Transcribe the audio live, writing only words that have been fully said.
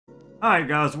Hi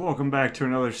guys, welcome back to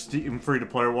another Steam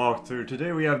free-to-play walkthrough.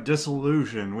 Today we have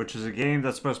Disillusion, which is a game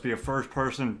that's supposed to be a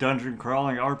first-person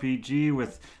dungeon-crawling RPG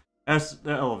with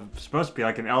supposed to be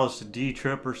like an LSD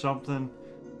trip or something.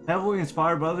 Heavily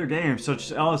inspired by other games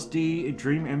such as LSD,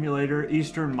 Dream Emulator,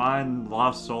 Eastern Mind,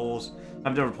 Lost Souls.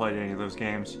 I've never played any of those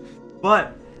games.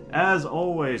 But, as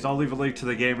always, I'll leave a link to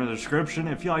the game in the description.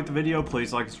 If you like the video,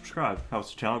 please like and subscribe.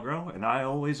 Helps the channel grow, and I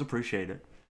always appreciate it.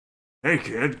 Hey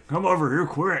kid, come over here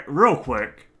quick, real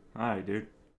quick. Alright, dude.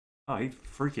 Oh, he's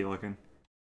freaky looking.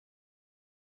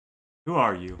 Who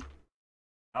are you?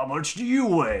 How much do you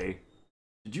weigh?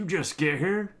 Did you just get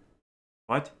here?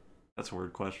 What? That's a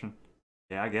weird question.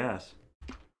 Yeah, I guess.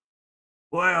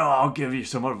 Well, I'll give you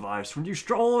some advice. When you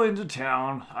stroll into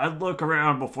town, I'd look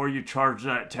around before you charge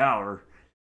that tower.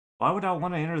 Why would I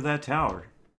want to enter that tower?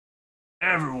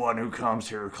 Everyone who comes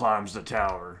here climbs the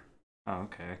tower. Oh,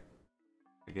 okay.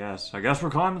 I guess we're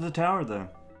climbing the tower then.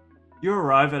 You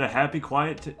arrive at a happy,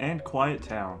 quiet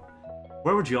town.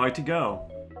 Where would you like to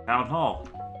go? Town Hall.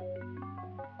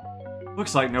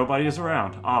 Looks like nobody is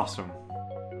around. Awesome.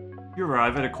 You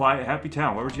arrive at a quiet, happy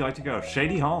town. Where would you like to go?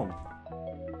 Shady Home.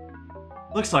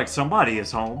 Looks like somebody is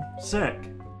home. Sick.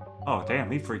 Oh, damn,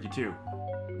 he freaky too.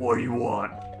 What do you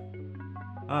want?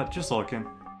 Just looking.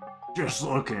 Just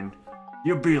looking?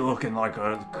 You be looking like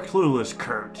a clueless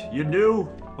Kurt. You new?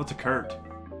 What's a Kurt?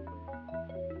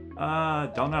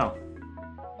 Don't know.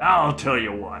 I'll tell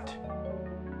you what.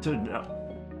 Tell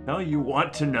you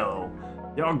what to know.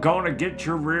 You're gonna get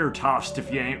your rear tossed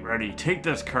if you ain't ready. Take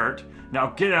this, Kurt. Now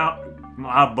get out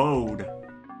my abode.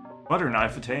 Butter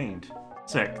knife attained.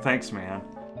 Sick. Thanks, man.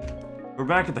 We're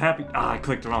back at the happy... I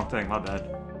clicked the wrong thing. My bad.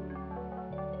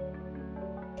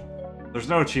 There's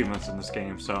no achievements in this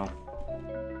game, so...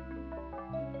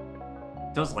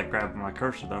 It does like grabbing my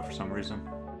cursor, though, for some reason.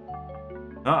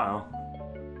 Uh-oh.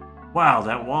 Wow,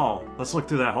 that wall. Let's look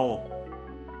through that hole.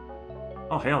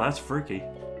 Oh, hell, that's freaky.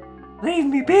 Leave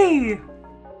me be!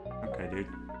 Okay, dude.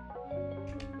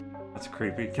 That's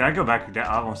creepy. Can I go back down?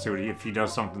 I want to see if he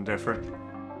does something different.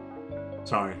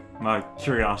 Sorry, my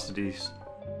curiosities.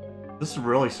 This is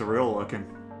really surreal looking.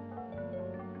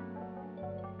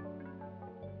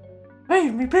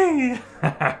 Leave me be!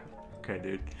 Okay,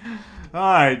 dude.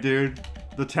 Alright, dude.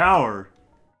 The tower.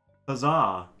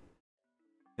 Huzzah.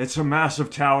 It's a massive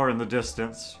tower in the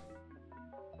distance.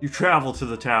 You travel to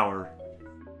the tower.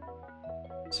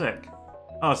 Sick.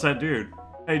 Oh, it's that dude.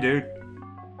 Hey, dude.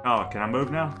 Oh, can I move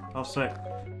now? Oh, sick.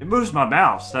 It moves my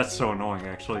mouse. That's so annoying,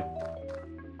 actually.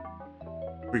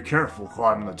 Be careful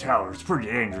climbing the tower. It's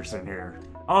pretty dangerous in here.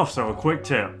 Also, a quick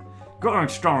tip. Growing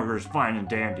stronger is fine and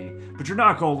dandy, but you're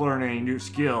not going to learn any new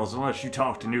skills unless you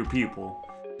talk to new people.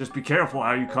 Just be careful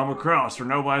how you come across, or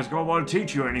nobody's going to want to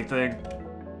teach you anything.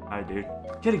 Hi, dude.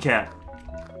 Kitty cat.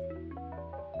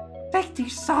 Take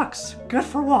these socks. Good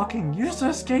for walking. Use the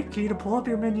escape key to pull up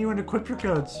your menu and equip your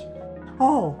goods.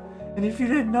 Oh, and if you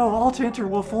didn't know, Alt Enter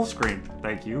will full screen.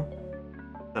 Thank you.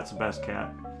 That's the best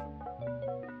cat.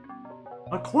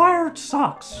 Acquired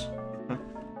socks.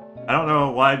 I don't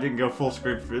know why I didn't go full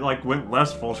screen for you. Like, went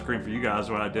less full screen for you guys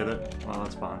when I did it. Well,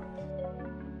 that's fine.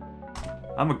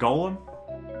 I'm a golem?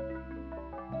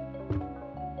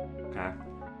 Okay.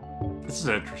 This is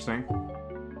interesting.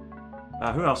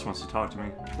 Who else wants to talk to me?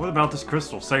 What about this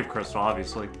crystal? Save crystal,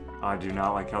 obviously. I do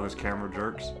not like how this camera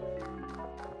jerks.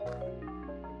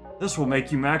 This will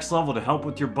make you max level to help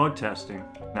with your bug testing.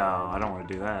 No, I don't want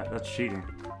to do that. That's cheating.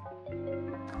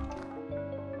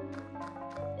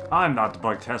 I'm not the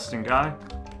bug testing guy.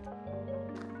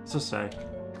 What's this say?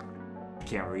 I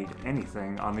can't read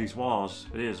anything on these walls.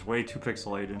 It is way too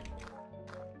pixelated.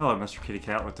 Hello, Mr. Kitty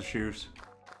Cat with the shoes.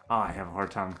 Oh, I have a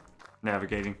hard time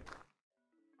navigating.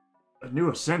 A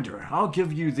new Ascender. I'll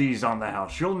give you these on the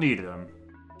house. You'll need them.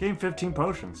 Gain 15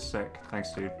 potions. Sick.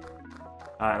 Thanks, dude.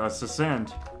 Alright, let's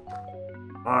ascend.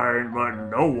 I ain't letting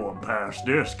no one past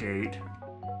this gate.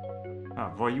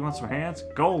 Oh, boy, you want some hands?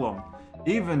 Golem.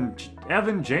 Even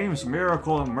Evan James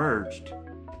Miracle emerged.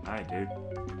 Alright, dude.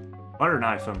 Butter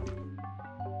knife him.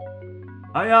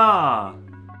 Hiya!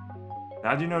 Did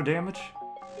I do no damage?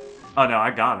 Oh no, I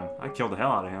got him. I killed the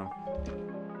hell out of him.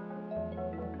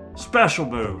 Special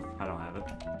move. I don't have it.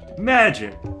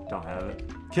 Magic. Don't have it.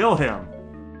 Kill him.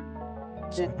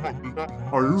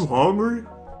 Are you hungry?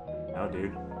 No,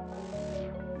 dude.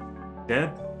 Dead?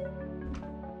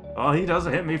 Well, he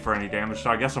doesn't hit me for any damage, so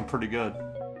I guess I'm pretty good.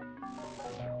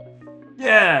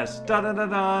 Yes!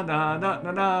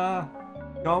 Da-da-da-da-da-da-da-da!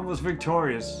 Golem was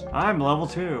victorious. I'm level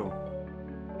 2.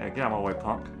 Yeah, get out of my way,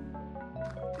 punk.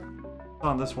 What's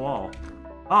on this wall?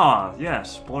 Ah,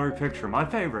 yes, blurry picture. My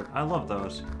favorite. I love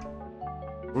those.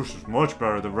 This is much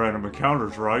better than random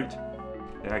encounters, right?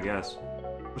 Yeah, I guess.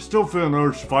 I'm still feeling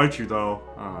urge to fight you, though.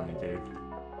 Alright, dude.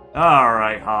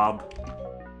 Alright, Hob.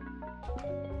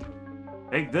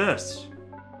 Take this.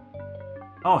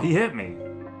 Oh, he hit me.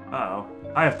 Uh-oh.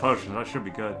 I have potions. That should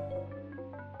be good.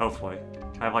 Hopefully.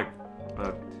 I have, like...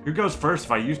 who goes first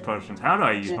if I use potions? How do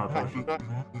I use my potions?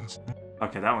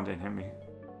 Okay, that one didn't hit me.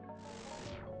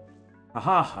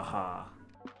 Aha, haha.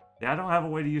 Yeah, I don't have a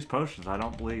way to use potions, I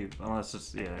don't believe. Unless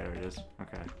it's... yeah, there it is.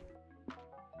 Okay.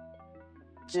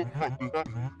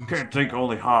 Can't think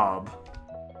only Hob.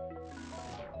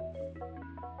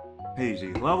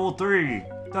 Easy. Level 3!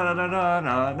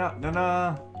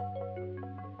 Da-da-da-da-da-da-da-da!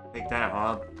 Take that,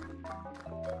 Hob.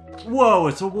 Whoa,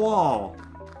 it's a wall!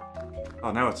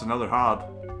 Oh no, it's another Hob.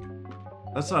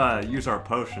 Let's use our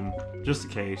potion, just in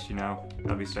case, you know.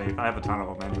 That'd be safe. I have a ton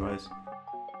of them anyways.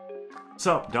 What's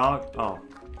up, dog? Oh.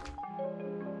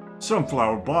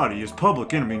 Sunflower Body is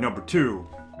public enemy number 2.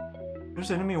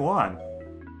 There's enemy 1.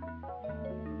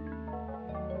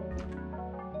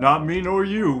 Not me nor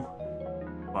you.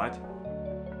 What?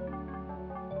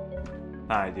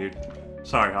 Hi, dude.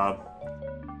 Sorry, Hob.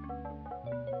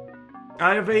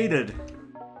 I evaded.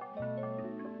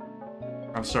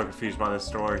 I'm so confused by this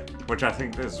story, which I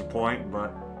think is the point,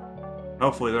 but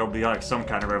hopefully there'll be like some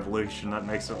kind of revolution that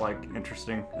makes it like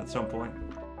interesting at some point.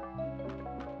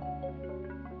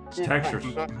 Textures.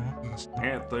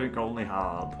 Can't think only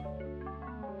Hob.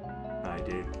 I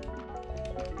did.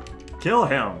 Kill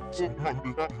him!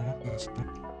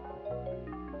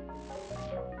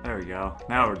 There we go.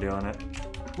 Now we're doing it.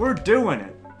 We're doing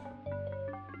it!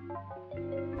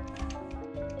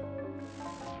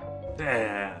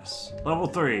 Yes! Level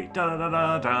 3.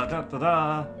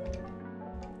 Da-da-da-da-da-da-da-da!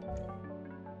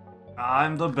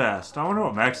 I'm the best. I wonder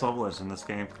what max level is in this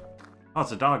game. Oh,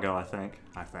 it's a doggo, I think.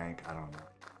 I don't know.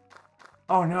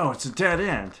 Oh no, it's a dead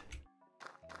end!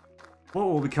 What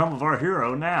will become of our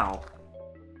hero now?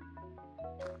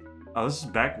 Oh, this is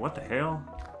back. What the hell?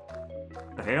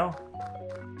 The hell?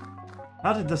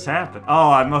 How did this happen?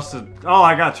 Oh, I must have... oh,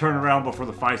 I got turned around before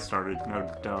the fight started.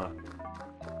 No, duh.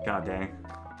 God dang.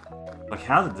 Like,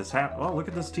 how did this happen? Oh, look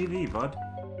at this TV, bud.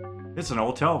 It's an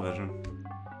old television.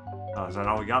 Oh, is that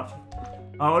all we got?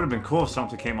 Oh, it would have been cool if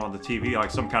something came on the TV, like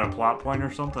some kind of plot point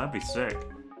or something. That'd be sick.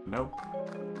 Nope.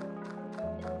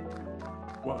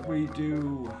 What we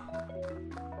do...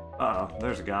 uh-oh,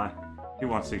 there's a guy. He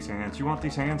wants these hands. You want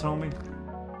these hands, homie?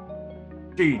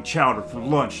 Eating chowder for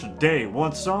lunch today.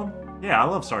 Want some? Yeah, I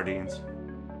love sardines.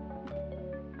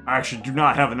 I actually do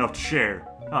not have enough to share.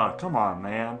 Oh, come on,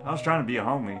 man. I was trying to be a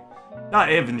homie.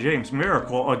 Not Evan James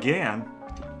Miracle again.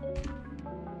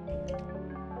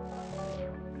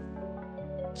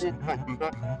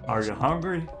 Are you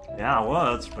hungry? Yeah, I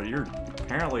was, but you're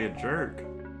apparently a jerk.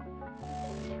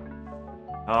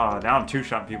 Oh, now I'm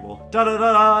two-shot people.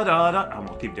 Da-da-da-da-da-da. I'm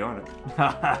gonna keep doing it.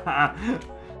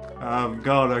 I'm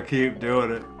gonna keep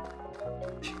doing it.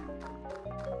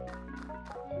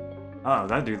 Oh,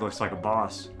 that dude looks like a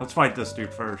boss. Let's fight this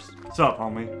dude first. What's up,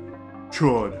 homie?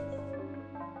 Chud.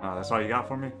 Oh, that's all you got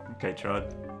for me? Okay,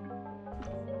 Chud.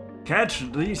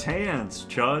 Catch these hands,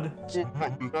 Chud.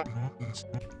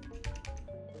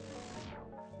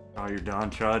 Oh, you're done,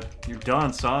 Chud. You're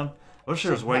done, son. I wish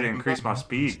there was a way to increase my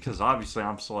speed, because obviously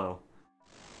I'm slow.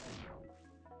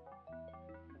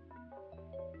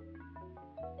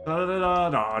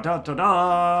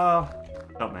 Da-da-da-da-da-da-da!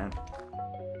 What's up, man?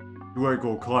 You ain't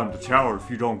gonna climb the tower if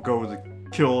you don't go the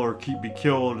kill or keep me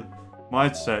killed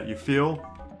mindset, you feel?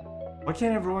 Why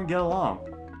can't everyone get along?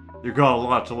 You got a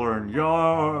lot to learn. You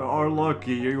are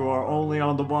lucky you are only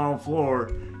on the bottom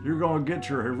floor. You're gonna get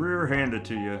your rear handed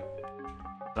to you. Is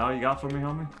that all you got for me,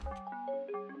 homie?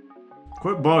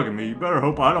 Quit bugging me. You better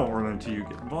hope I don't run into you.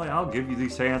 Boy, I'll give you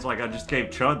these hands like I just gave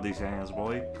Chud these hands,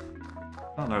 boy.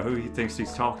 I don't know who he thinks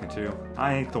he's talking to.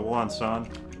 I ain't the one, son.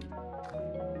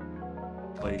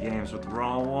 Play games with the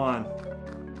wrong one.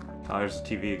 Oh, there's the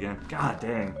TV again. God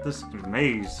dang, this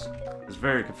maze is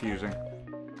very confusing.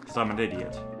 Because I'm an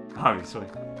idiot, obviously.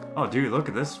 Oh, dude, look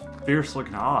at this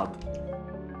fierce-looking Hob.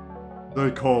 They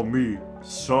call me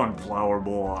Sunflower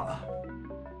Boy.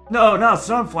 No, not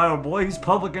Sunflower Boy. He's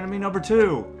public enemy number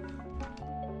 2.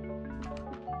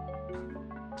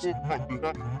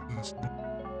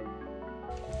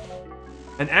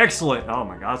 An excellent. Oh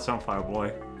my God, Sunflower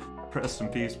Boy. Rest in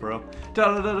peace, bro.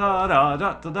 Da da da da da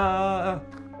da da da.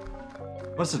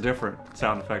 What's the different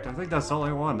sound effect? I think that's the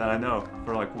only one that I know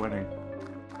for like winning.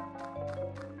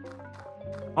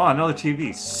 Oh, another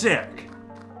TV. Sick.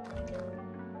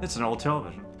 It's an old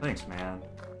television. Thanks, man.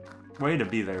 Way to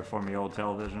be there for me, old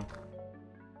television.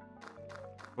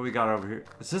 What we got over here?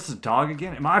 Is this a dog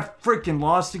again? Am I freaking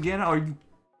lost again? Are you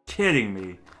kidding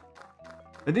me?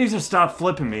 It needs to stop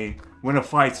flipping me when a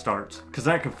fight starts, because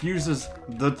that confuses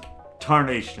the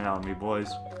tarnation out of me,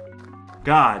 boys.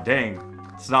 God dang,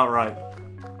 it's not right.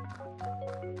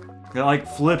 It like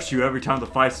flips you every time the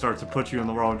fight starts and puts you in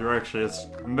the wrong direction. It's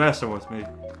messing with me.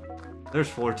 There's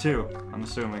floor 2, I'm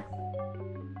assuming.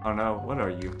 Oh no, what are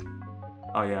you?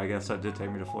 Oh yeah, I guess that did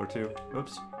take me to floor 2.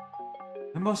 Oops.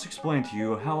 I must explain to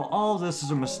you how all this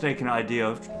is a mistaken idea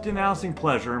of denouncing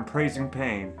pleasure and praising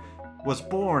pain was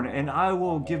born, and I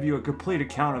will give you a complete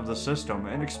account of the system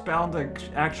and expound the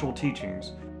actual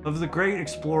teachings of the great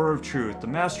explorer of truth, the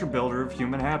master builder of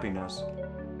human happiness.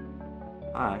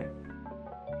 Alright.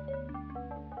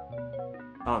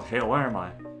 Oh, hell, where am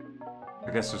I?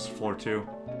 I guess it's floor 2.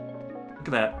 Look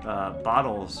at that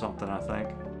bottle of something, I think.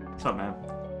 What's up, man?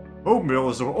 Oatmeal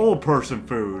is an old person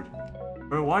food.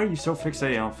 Bro, why are you so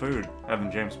fixated on food,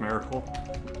 Evan James Miracle?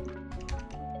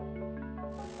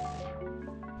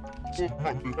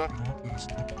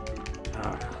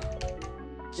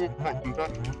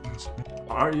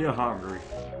 Are you hungry?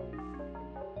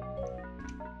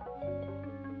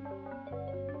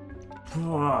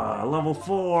 Level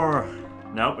 4.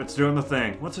 Nope, it's doing the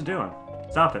thing. What's it doing?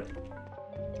 Stop it.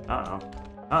 Uh-oh.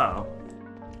 Uh-oh.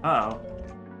 Uh-oh.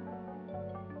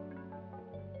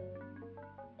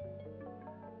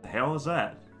 The hell is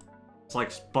that? It's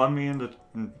like spun me into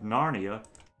Narnia.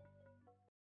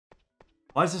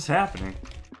 Why is this happening?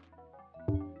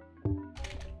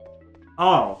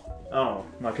 Oh. Oh,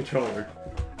 my controller.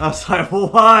 I was like,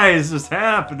 why is this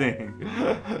happening?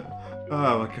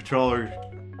 Oh, my controller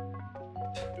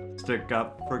stick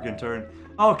got freaking turned.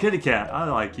 Oh, kitty cat, I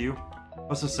like you.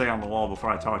 What's this say on the wall before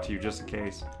I talk to you, just in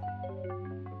case?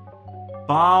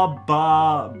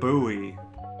 Baba Booey.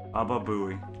 Baba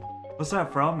Booey. What's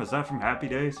that from? Is that from Happy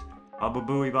Days? Baba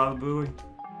Booey, Baba Booey?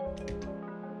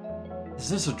 Is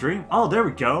this a dream? Oh, there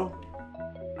we go.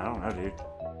 I don't know, dude.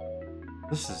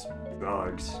 This is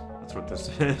drugs. That's what this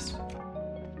is.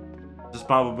 Is this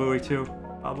Baba Booey too?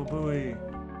 Baba Booey.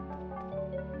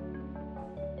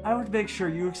 I would make sure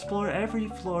you explore every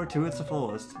floor to its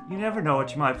fullest. You never know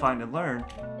what you might find and learn.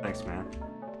 Thanks, man.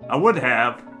 I would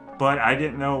have, but I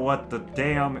didn't know what the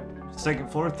damn second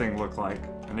floor thing looked like.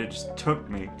 And it just took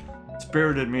me.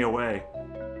 Spirited me away.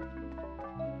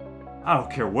 I don't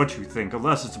care what you think,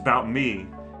 unless it's about me.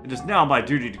 It is now my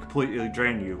duty to completely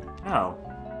drain you. No.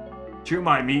 Chew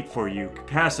my meat for you.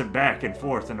 Pass it back and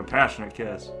forth in a passionate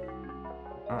kiss.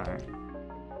 Alright.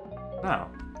 No.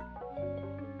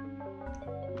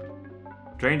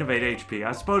 Drained of 8 HP.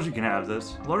 I suppose you can have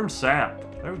this. Learn sap.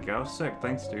 There we go. Sick.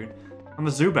 Thanks, dude. I'm a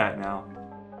Zubat now.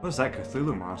 What is that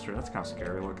Cthulhu monster? That's kind of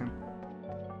scary looking.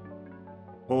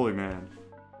 Holy man.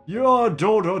 You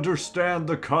don't understand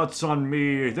the cuts on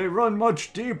me. They run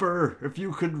much deeper. If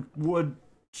you would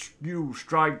you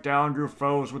strike down your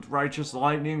foes with righteous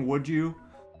lightning, would you?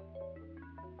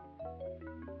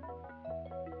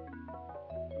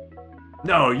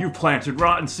 No, you planted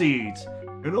rotten seeds.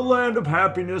 In a land of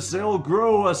happiness, they'll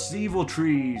grow us evil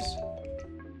trees.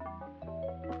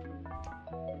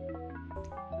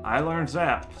 I learned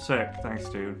Zap. Sick. Thanks,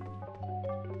 dude.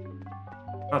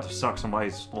 About to suck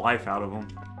somebody's life out of them.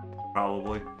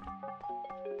 Probably.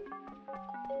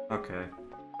 Okay.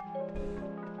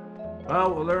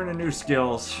 Well, we're learning new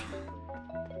skills.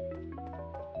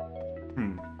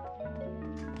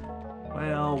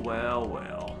 Well, well,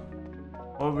 well.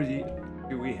 What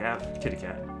do we have? Kitty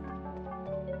cat.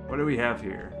 What do we have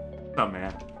here? Oh,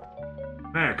 man.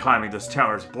 Man, climbing this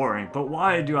tower is boring, but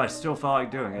why do I still feel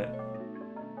like doing it?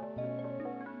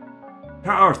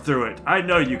 Power through it. I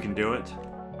know you can do it.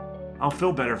 I'll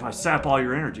feel better if I sap all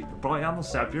your energy. Boy, I'm gonna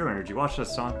sap your energy. Watch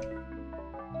this, son.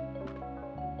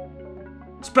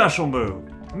 Special move.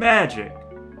 Magic.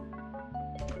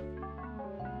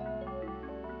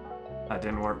 That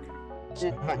didn't work.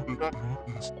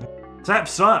 Zap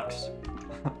sucks.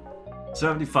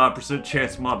 75%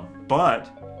 chance of my butt.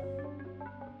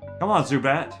 Come on,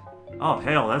 Zubat. Oh,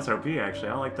 hell, that's OP, actually.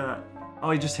 I like that.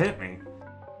 Oh, he just hit me.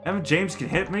 Evan James can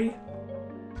hit me?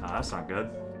 Oh, that's not good.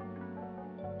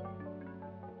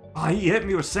 Oh, he hit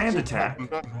me with Sand Attack.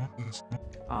 Oh,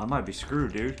 I might be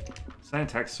screwed, dude. Sand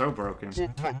Attack's so broken.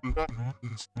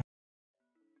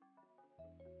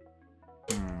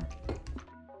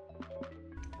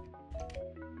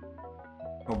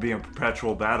 We'll be in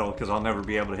perpetual battle because I'll never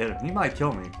be able to hit him. He might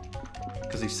kill me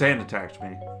because he Sand Attacked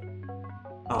me.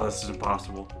 Oh, this is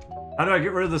impossible. How do I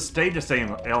get rid of the status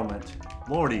ailment?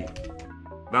 Lordy.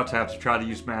 About to have to try to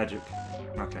use magic.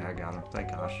 Okay, I got him.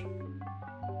 Thank gosh.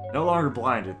 No longer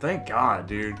blinded. Thank God,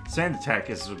 dude. Sand Attack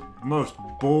is the most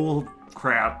bull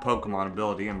crap Pokemon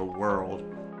ability in the world.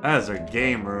 That is a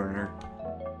game ruiner.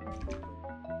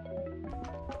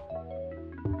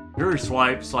 Fury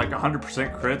Swipe's like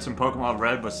 100% crits in Pokemon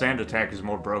Red, but Sand Attack is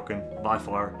more broken, by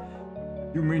far.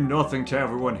 You mean nothing to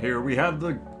everyone here. We have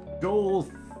the goal,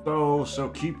 though, so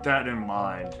keep that in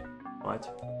mind.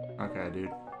 What? Okay, dude.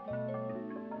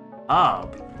 What are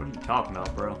you talking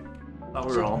about, bro? Thought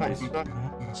we were homies.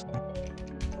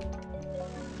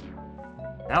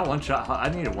 That one-shot Hob. I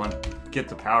need to get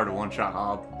the power to one-shot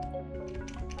Hob.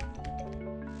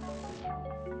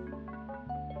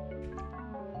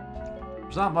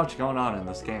 There's not much going on in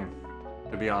this game,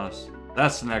 to be honest.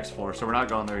 That's the next floor, so we're not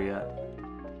going there yet.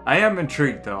 I am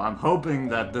intrigued, though. I'm hoping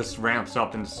that this ramps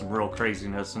up into some real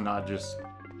craziness and not just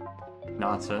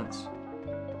nonsense.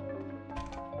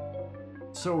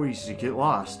 So easy to get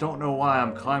lost. Don't know why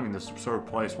I'm climbing this absurd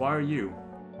place. Why are you?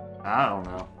 I don't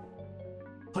know.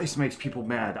 Place makes people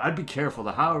mad. I'd be careful.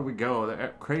 The higher we go,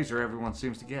 the crazier everyone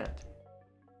seems to get.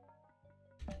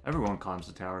 Everyone climbs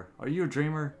the tower. Are you a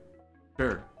dreamer?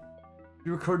 Sure. If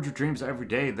you record your dreams every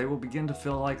day, they will begin to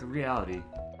feel like reality.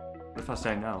 What if I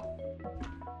say no?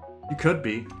 You could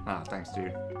be. Ah, thanks,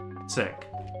 dude. Sick.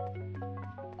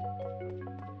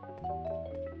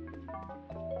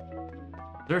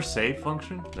 Is there a save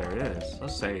function? There it is.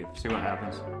 Let's save. See what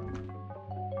happens.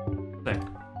 Sick.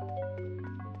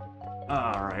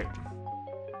 Alright.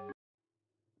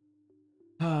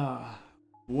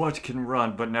 What can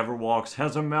run but never walks?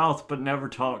 Has a mouth but never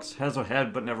talks? Has a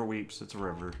head but never weeps? It's a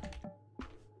river.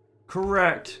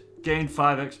 Correct. Gain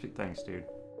 5 XP. Thanks, dude.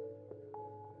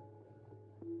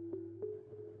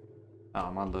 Oh,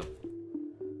 I'm on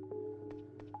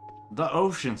the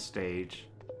ocean stage.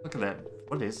 Look at that.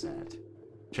 What is that?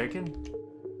 Chicken?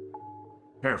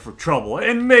 Prepare for trouble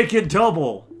and make it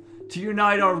double! To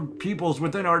unite our peoples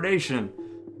within our nation.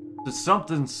 To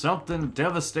something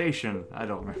devastation. I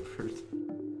don't remember.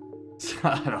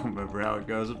 I don't remember how it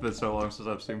goes. It's been so long since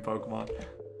I've seen Pokemon.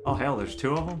 Oh hell, there's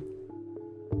 2 of them?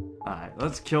 Alright,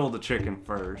 let's kill the chicken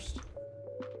first.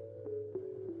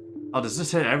 Oh, does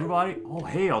this hit everybody? Oh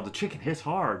hell, the chicken hits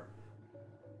hard.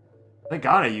 They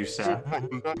gotta use that.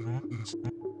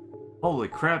 Holy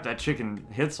crap, that chicken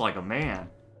hits like a man.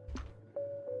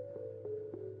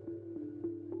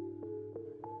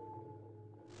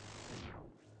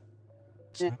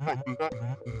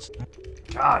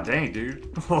 God dang,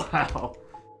 dude. Wow.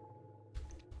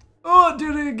 Oh, it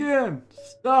did it again.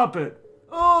 Stop it.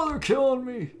 Oh, they're killing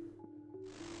me.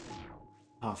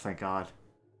 Oh, thank God.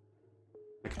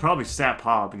 I could probably sap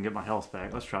Hob and get my health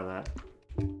back. Let's try that.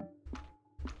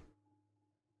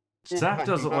 Sap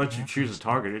doesn't let you choose a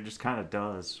target. It just kind of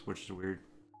does, which is weird.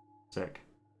 Sick.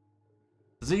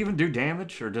 Does it even do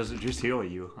damage, or does it just heal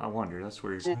you? I wonder. That's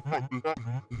weird.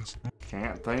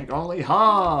 Can't think. Only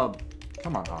Hob!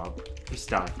 Come on, Hob. Just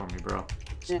die for me, bro.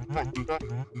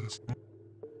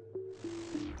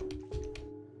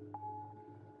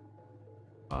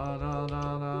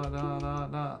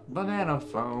 Banana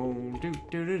phone.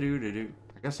 Do.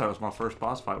 I guess that was my first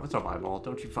boss fight. What's up, Eyeball?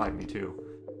 Don't you fight me, too.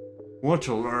 Want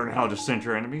to learn how to send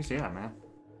your enemies? Yeah, man.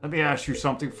 Let me ask you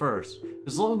something first.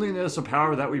 Is loneliness a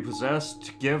power that we possess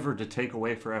to give or to take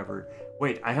away forever?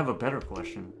 Wait, I have a better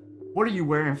question. What are you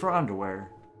wearing for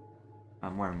underwear?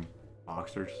 I'm wearing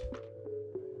boxers.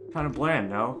 Kind of bland,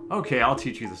 no? Okay, I'll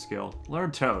teach you the skill.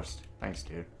 Learn toast. Thanks,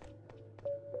 dude.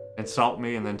 Insult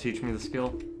me and then teach me the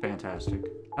skill? Fantastic.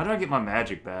 How do I get my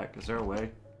magic back? Is there a way?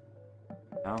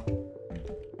 No?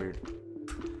 Weird.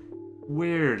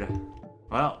 Weird.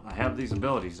 Well, I have these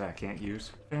abilities that I can't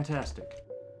use. Fantastic.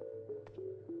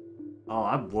 Oh,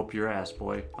 I'd whoop your ass,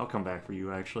 boy. I'll come back for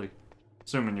you, actually.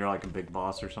 Assuming you're like a big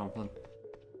boss or something.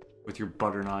 With your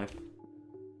butter knife.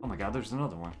 Oh my god, there's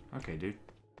another one. Okay, dude.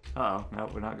 Uh-oh. No,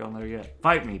 we're not going there yet.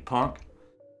 Fight me, punk!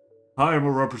 I am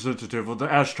a representative of the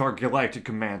Ashtar Galactic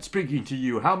Command. Speaking to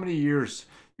you, how many years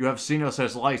you have seen us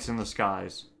as lights in the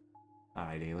skies?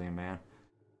 Alright, alien man.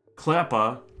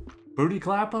 Clappa. Booty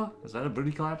Clappa? Is that a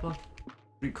booty Clappa?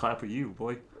 Booty Clappa you,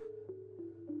 boy.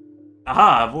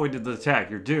 Aha! Avoided the attack.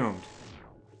 You're doomed.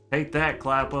 Take that,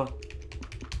 Clappa.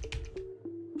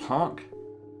 Punk.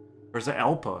 Or is it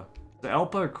Elpa? Is it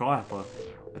Elpa or Clappa?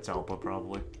 It's Elpa,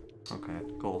 probably. Okay,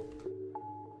 cool.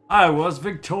 I was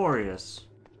victorious.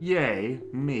 Yay,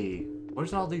 me.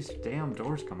 Where's all these damn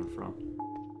doors coming from?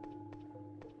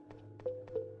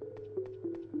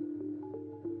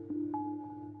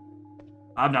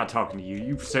 I'm not talking to you.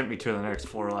 You sent me to the next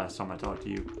floor last time I talked to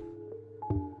you.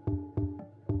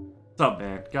 What's up,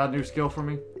 man? Got a new skill for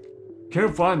me?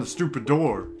 Can't find the stupid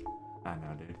door. I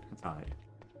know, dude. It's alright.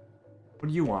 What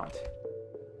do you want?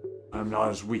 I'm not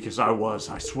as weak as I was,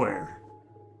 I swear.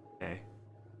 Okay.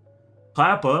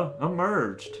 Clappa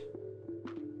emerged.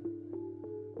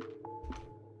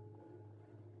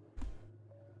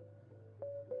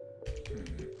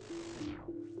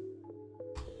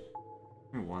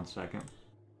 me 1 second.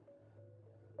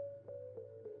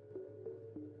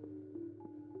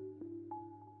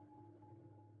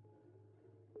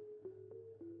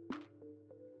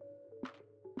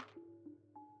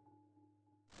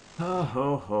 Ho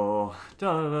ho ho.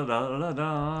 Da da da da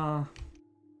da.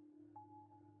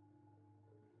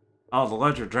 Oh, the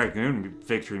Legend of Dragoon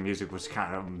victory music was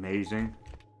kind of amazing.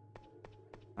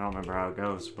 I don't remember how it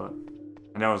goes, but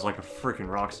I know it was like a freaking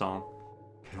rock song.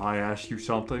 Can I ask you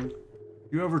something?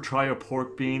 You ever try a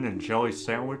pork bean and jelly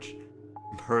sandwich?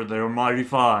 I've heard they're mighty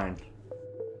fine.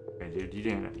 Okay, dude, you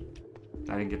didn't.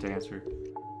 I didn't get to answer.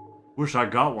 Wish I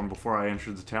got one before I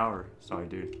entered the tower. Sorry,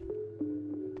 dude.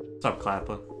 What's up,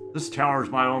 Klappa? This tower is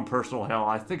my own personal hell.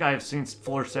 I think I have seen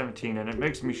floor 17 and it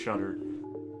makes me shudder.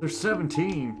 There's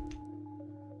 17!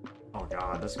 Oh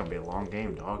god, this is gonna be a long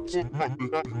game, dog.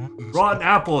 Rotten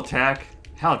apple attack!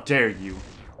 How dare you?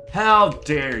 How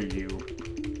dare you?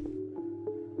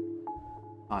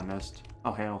 Oh, I missed.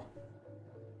 Oh hell.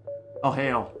 Oh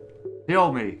hell.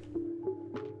 Heal me!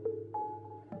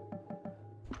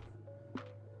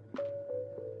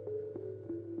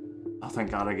 Oh,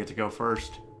 thank god I get to go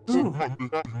first.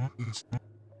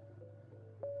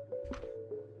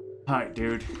 Alright,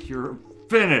 dude. You're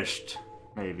finished!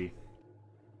 Maybe.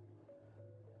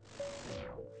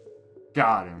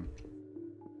 Got him.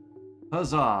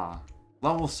 Huzzah!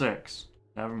 Level 6.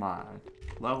 Never mind.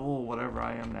 Level whatever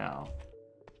I am now.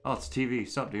 Oh, it's TV.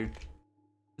 Sup, dude?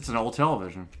 It's an old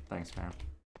television. Thanks, man.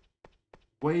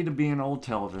 Way to be an old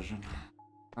television.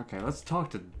 Okay, let's talk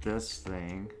to this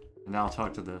thing. And now I'll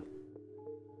talk to the...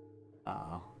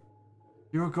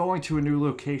 You're going to a new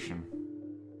location.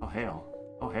 Oh, hell.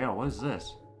 Oh, hell. What is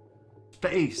this?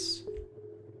 Space!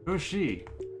 Who's she?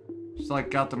 She's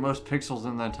like got the most pixels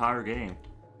in the entire game.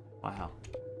 Wow.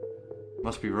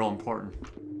 Must be real important.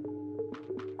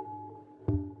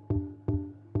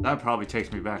 That probably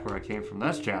takes me back where I came from.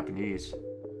 That's Japanese.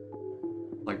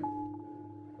 Like...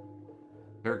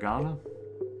 Hiragana?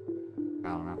 I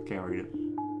don't know. Can't read it.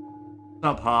 What's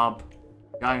up, Hob?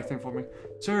 Got anything for me?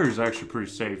 This area is actually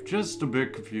pretty safe. Just a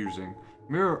bit confusing.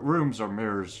 Rooms are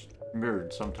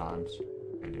mirrored sometimes.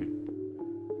 Okay, dude.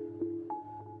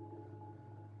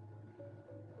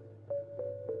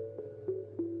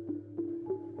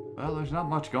 Well, there's not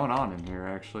much going on in here,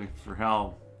 actually, for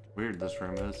how weird this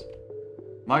room is.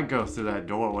 Might go through that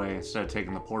doorway instead of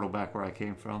taking the portal back where I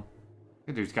came from.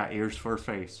 That dude's got ears for a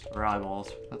face, or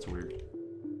eyeballs. That's weird.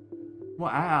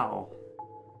 Wow.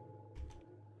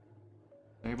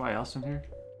 Anybody else in here?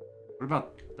 What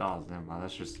about... Oh, never mind.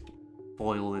 That's just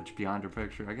foliage behind her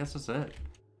picture. I guess that's it. Alright,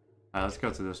 let's go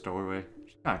through this doorway.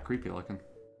 She's kind of creepy looking.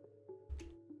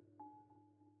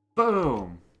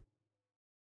 Boom!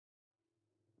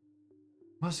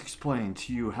 Must explain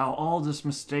to you how all this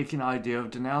mistaken idea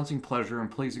of denouncing pleasure and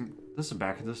pleasing... This is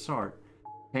back at the start.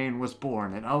 Pain was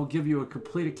born, and I will give you a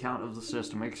complete account of the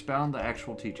system, expound the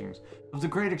actual teachings of the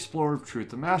great explorer of truth,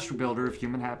 the master builder of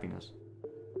human happiness.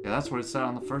 Yeah, that's what it said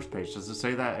on the first page. Does it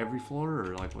say that every floor,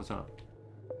 or like, what's up?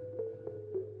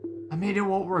 I mean, it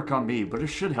won't work on me, but it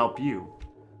should help you.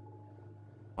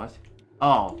 What?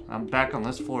 Oh, I'm back on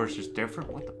this floor. It's just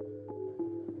different? What the...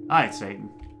 Alright, Satan.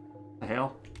 The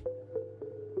hell?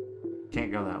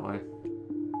 Can't go that way.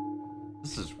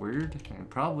 This is weird, and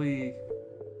probably...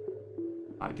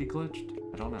 might be glitched?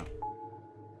 I don't know.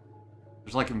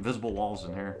 There's like invisible walls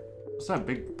in here. What's that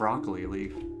big broccoli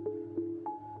leaf?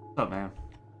 What's up, man?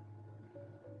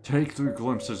 Take 3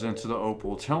 glimpses into the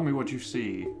opal. Tell me what you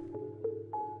see.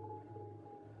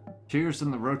 Cheers in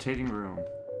the rotating room.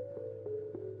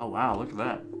 Oh wow, look at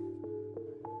that.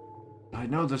 I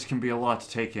know this can be a lot to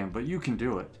take in, but you can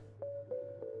do it.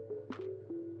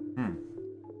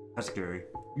 That's scary.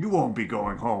 You won't be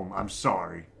going home, I'm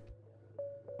sorry.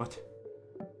 What?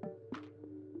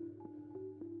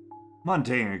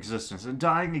 Mundane existence and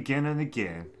dying again and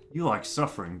again. You like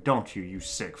suffering, don't you, you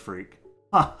sick freak?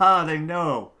 Ha ha, they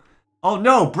know. Oh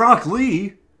no, Brock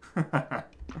Lee!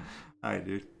 Hi,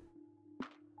 dude.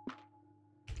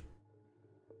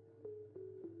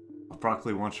 If Brock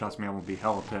Lee one-shots me, I'm gonna be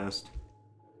hella pissed.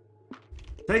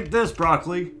 Take this, Brock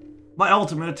Lee! My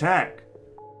ultimate attack!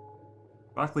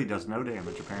 Brock Lee does no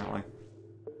damage, apparently.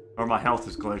 Or my health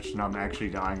is glitched and I'm actually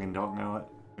dying and don't know it.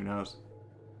 Who knows?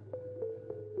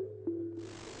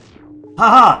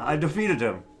 Haha! I defeated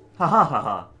him! Ha ha ha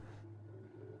ha!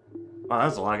 Wow,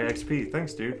 that's a lot of XP.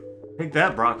 Thanks, dude. Take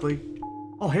that, Broccoli.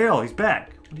 Oh, hell, he's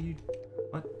back. What are you...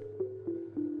 What?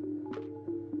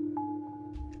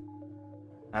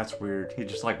 That's weird. He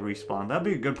just, like, respawned. That'd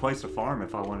be a good place to farm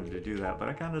if I wanted to do that, but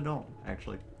I kind of don't,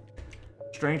 actually.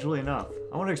 Strangely enough.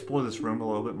 I want to explore this room a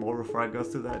little bit more before I go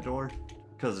through that door,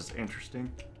 because it's interesting.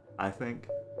 I think.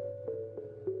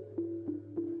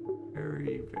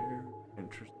 Very, very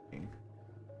interesting.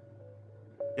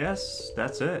 Yes,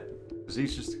 that's it. 'Cause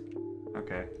he's just...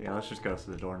 Okay, yeah, let's just go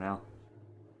through the door now.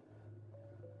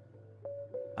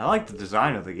 I like the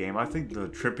design of the game. I think the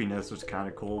trippiness was kind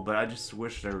of cool, but I just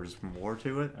wish there was more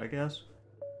to it, I guess.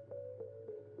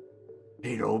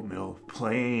 Hate oatmeal.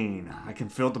 Plain. I can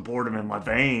feel the boredom in my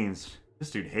veins.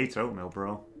 This dude hates oatmeal,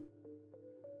 bro.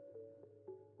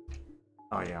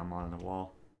 Oh yeah, I'm on the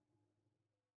wall.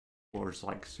 Floor's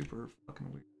like super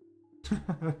fucking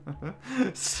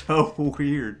weird. So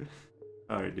weird.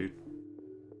 Alright, dude.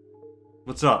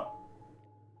 What's up?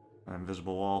 An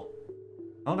invisible wall.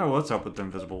 I don't know what's up with the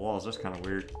invisible walls. That's kind of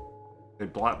weird. They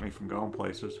block me from going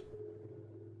places.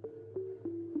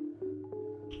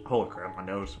 Holy crap, my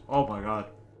nose. Oh my god.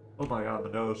 Oh my god,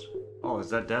 my nose. Oh, is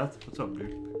that death? What's up,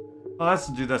 dude? Oh, that's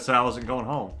the dude that said I wasn't going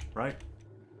home, right?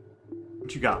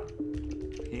 What you got?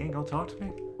 He ain't gonna talk to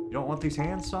me? You don't want these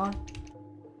hands, son?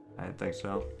 I didn't think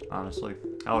so, honestly.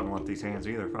 I wouldn't want these hands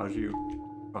either if I was you.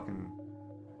 Fucking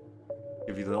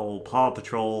give you the old Paw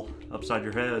Patrol upside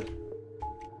your head.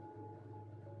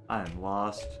 I am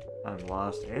lost. I'm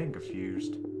lost and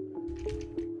confused.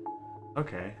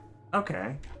 Okay.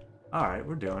 Okay. Alright,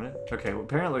 we're doing it. Okay, well,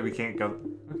 apparently we can't go...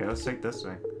 Okay, let's take this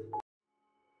thing.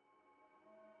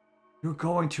 You're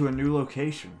going to a new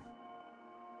location.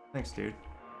 Thanks, dude.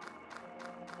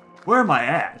 Where am I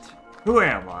at? Who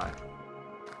am I?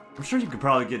 I'm sure you could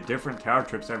probably get different tower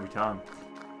trips every time.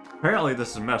 Apparently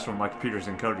this is a mess with my computer's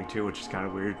encoding too, which is kind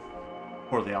of weird.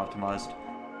 Poorly optimized.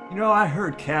 You know, I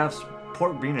heard Calf's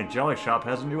Pork Bean and Jelly Shop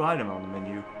has a new item on the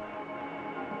menu.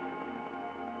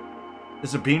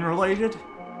 Is it bean related?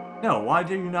 No, why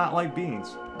do you not like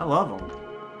beans? I love them.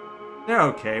 They're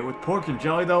okay. With pork and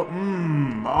jelly though,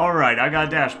 alright, I got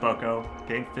a dash, bucko.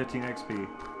 Gained 15 XP.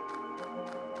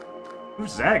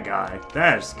 Who's that guy?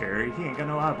 That is scary. He ain't got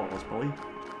no eyeballs, bully.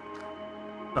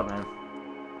 What's up, man?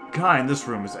 The guy in this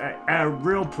room is a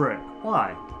real prick.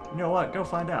 Why? You know what? Go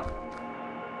find out.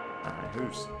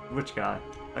 Which guy?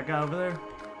 That guy over there?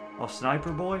 Oh,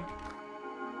 sniper boy?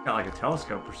 Got like a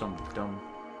telescope or something dumb.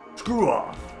 Screw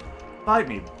off! Fight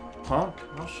me, punk.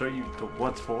 I'll show you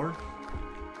what's for.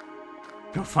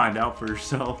 Go find out for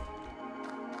yourself.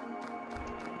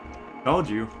 Told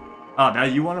you. Oh, now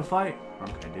you want to fight?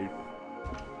 Okay, dude.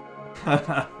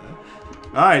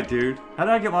 Alright, dude. How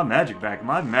did I get my magic back? Am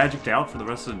I magicked out for the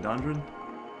rest of the dungeon?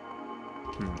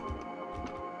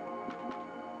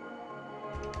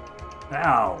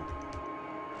 Ow.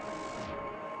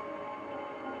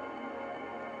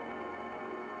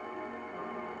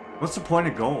 What's the point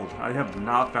of gold? I have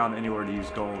not found anywhere to use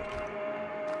gold.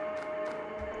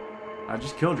 I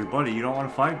just killed your buddy. You don't want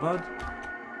to fight, bud?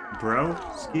 Bro?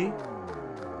 Ski?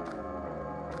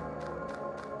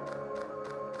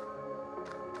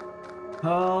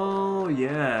 Oh,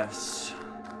 yes.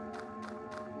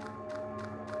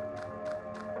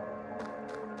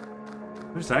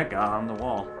 Who's that guy on the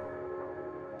wall?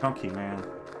 Chunky man.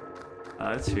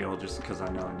 Let's heal just because I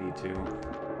know I need to.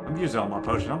 I'm using all my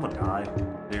potions. I'm gonna die.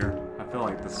 There. I feel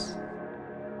like this.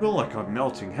 I feel like I'm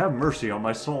melting. Have mercy on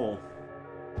my soul.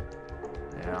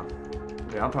 Yeah.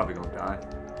 Yeah, I'm probably gonna die.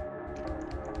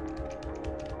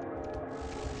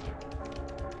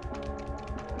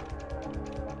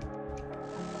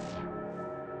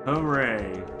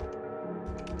 Hooray.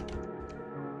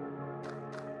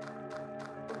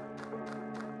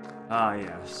 Ah,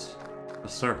 yes. A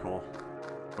circle.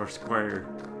 Or square.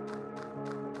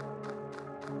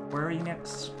 Where are you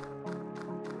next?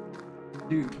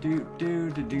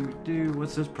 Do.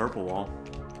 What's this purple wall?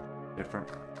 Different,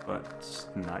 but it's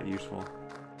not useful.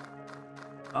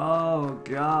 Oh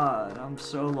god, I'm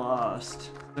so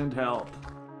lost. Send help.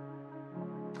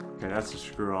 Okay, that's a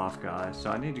screw off guy.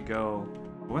 So I need to go...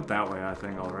 I went that way, I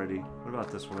think, already. What about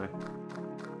this way?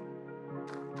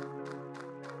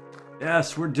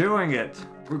 Yes, we're doing it!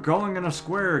 We're going in a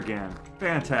square again.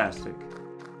 Fantastic.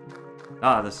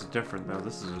 Ah, this is different, though.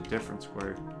 This is a different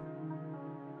square.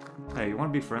 Hey, you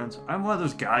want to be friends? I'm one of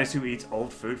those guys who eats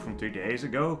old food from 3 days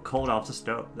ago, cold off the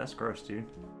stove. That's gross, dude.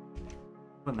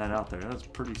 Putting that out there. That's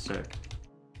pretty sick.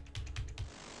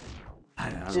 I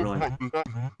really...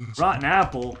 Rotten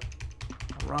apple.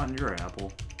 Rotten your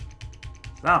apple.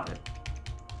 Stop it.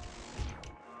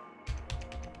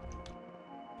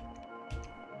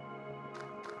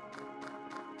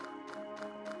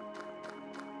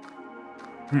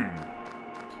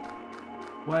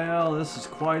 Well, this is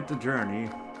quite the journey,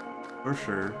 for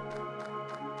sure.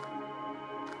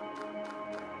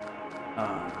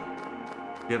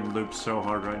 Getting looped so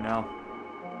hard right now.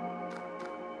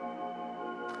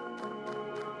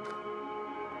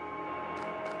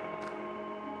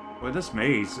 Wait, this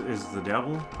maze is the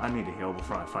devil? I need to heal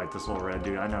before I fight this little red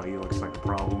dude. I know he looks like a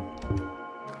problem.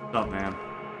 What's up, man?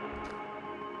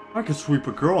 I could sweep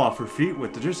a girl off her feet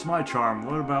with just my charm.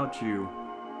 What about you?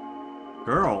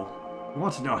 Girl? You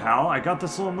want to know how? I got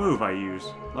this little move I use.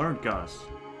 Learn Gus.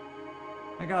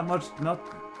 I got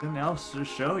nothing else to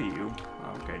show you.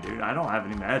 Okay, dude. I don't have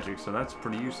any magic, so that's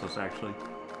pretty useless, actually.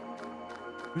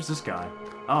 Who's this guy?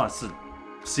 Oh, it's the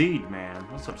Seed Man.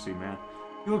 What's up, Seed Man?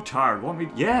 You look tired. Want me?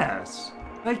 Yes!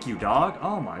 Thank you, dog.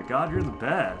 Oh my god, you're the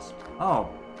best. Oh.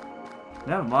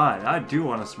 Never mind. I do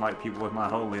want to smite people with my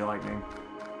holy lightning.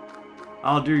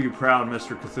 I'll do you proud,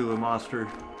 Mr. Cthulhu Monster.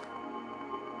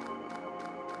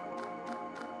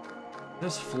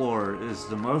 This floor is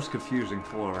the most confusing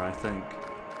floor, I think.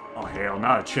 Oh, hell.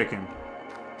 Not a chicken.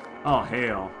 Oh,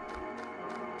 hell.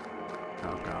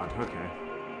 Oh, god. Okay.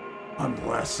 I'm the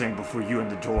last thing before you in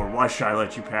the door. Why should I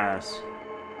let you pass?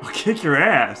 I'll kick your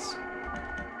ass.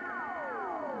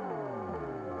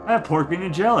 I have pork bean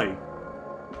and jelly.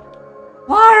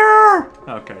 Liar!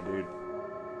 Okay, dude.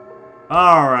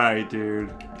 Alright,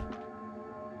 dude.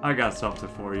 I got something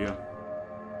for you.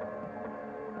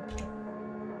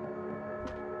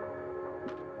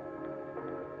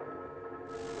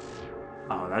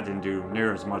 Oh, that didn't do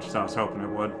near as much as I was hoping it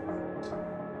would.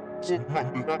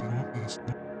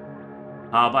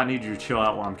 I need you to chill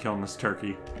out while I'm killing this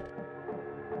turkey.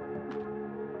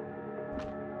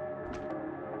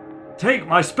 Take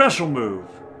my special move!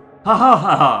 Ha ha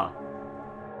ha ha!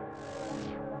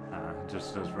 It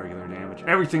just does regular damage.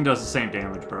 Everything does the same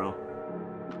damage, bro.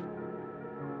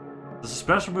 Does the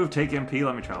special move take MP?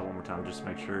 Let me try it one more time just to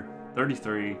make sure.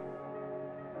 33.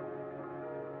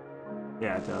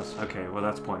 Yeah, it does. Okay, well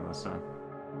that's pointless then.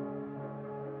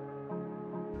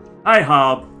 Hi,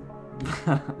 Hob!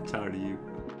 I'm tired of you.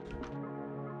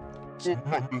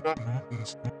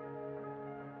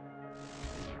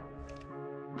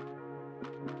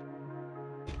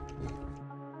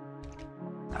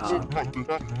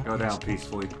 Go down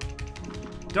peacefully.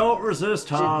 Don't resist,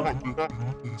 Hob! 100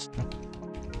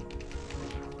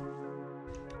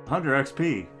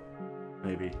 XP.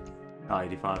 Maybe. Oh,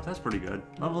 85. That's pretty good.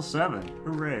 Level 7.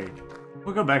 Hooray.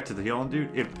 We'll go back to the healing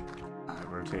dude. If I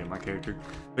rotated my character.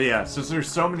 But yeah, since there's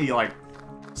so many, like,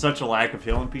 such a lack of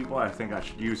healing people, I think I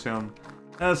should use him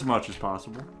as much as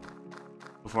possible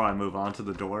before I move on to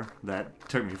the door that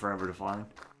took me forever to find.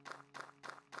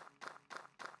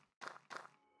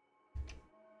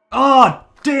 Ah, oh,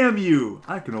 damn you!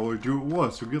 I can only do it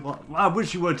once, so good luck. I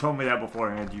wish you would have told me that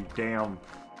beforehand, you damn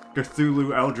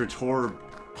Cthulhu Eldritch Horror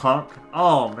punk.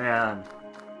 Oh, man.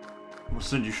 I'm gonna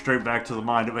send you straight back to the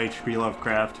mind of H.P.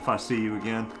 Lovecraft if I see you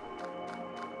again.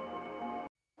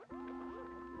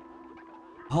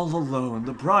 All alone,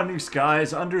 the broadening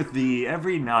skies under thee,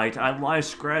 every night I lie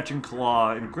scratch and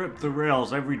claw and grip the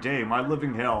rails every day, my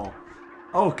living hell.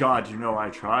 Oh god, you know I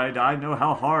tried. I know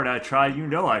how hard I tried. You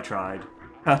know I tried.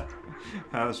 That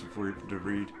was weird to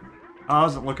read. I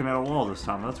wasn't looking at a wall this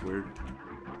time. That's weird.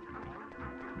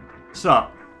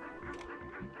 Sup?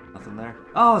 Nothing there.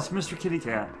 Oh, it's Mr. Kitty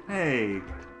Cat. Hey.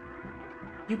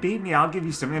 You beat me, I'll give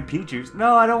you some MP juice.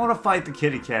 No, I don't want to fight the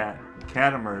kitty cat.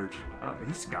 Cat emerge. Oh,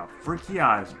 he's got freaky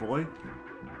eyes, boy.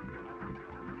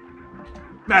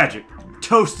 Magic.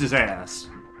 Toast his ass.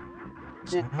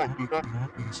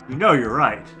 You know you're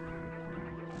right.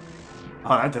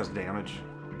 Oh, that does damage.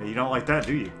 Yeah, you don't like that,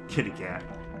 do you? Kitty cat.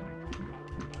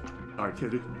 Sorry,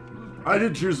 kitty. I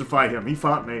didn't choose to fight him. He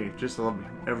fought me. Just so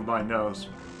everybody knows.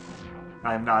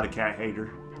 I am not a cat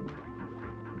hater.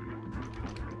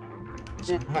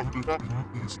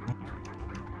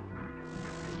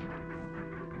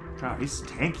 God, he's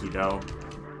tanky, though.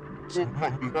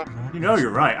 You know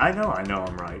you're right. I know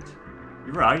I'm right.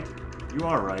 You're right. You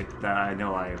are right that I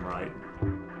know I am right.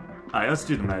 Alright, let's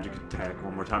do the magic attack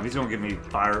one more time. He's gonna give me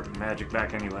fire magic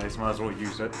back anyway, so might as well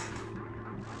use it.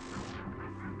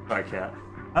 Sorry, cat.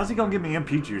 How's he gonna give me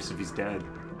MP juice if he's dead?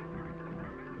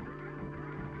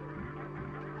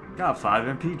 Got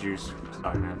 5 MP juice.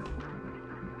 Sorry, man.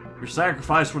 Your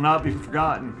sacrifice will not be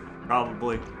forgotten.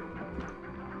 Probably.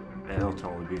 Yeah, it'll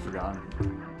totally be forgotten.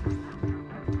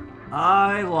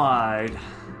 I lied.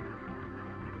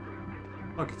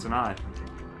 Look, it's an eye.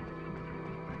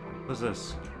 What's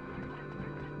this?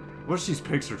 Wish these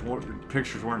pictures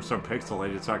weren't so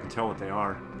pixelated so I can tell what they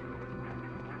are.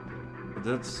 But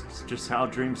that's just how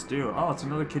dreams do. Oh, it's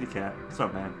another kitty cat. What's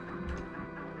up, man?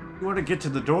 You want to get to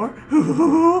the door?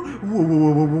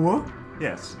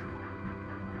 Yes.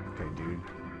 Okay, dude.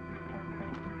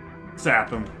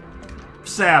 Zap him.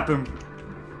 Zap him.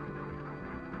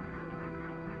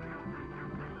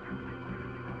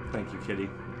 Thank you, kitty.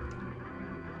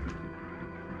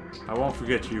 I won't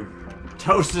forget you.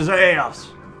 Toast his ass!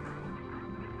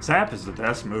 Sap is the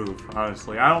best move,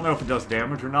 honestly. I don't know if it does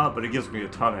damage or not, but it gives me a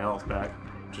ton of health back,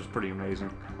 which is pretty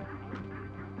amazing.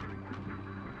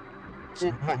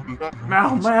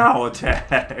 Mow Mow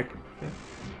attack!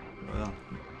 Well.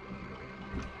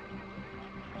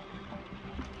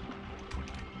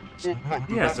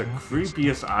 He has the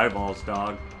creepiest eyeballs,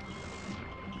 dog.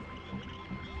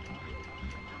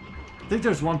 I think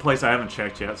there's one place I haven't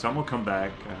checked yet, so I'm gonna come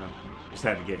back. Just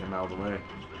had to get him out of the way.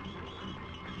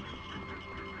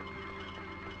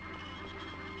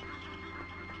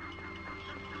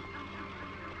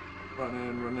 Run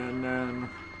in.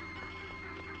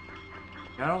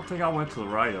 I don't think I went to the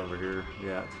right over here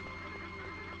yet.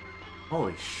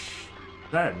 Holy sh...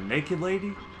 Is that a naked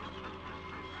lady?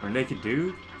 Or a naked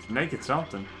dude? It's naked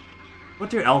something. What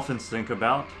do elephants think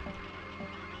about?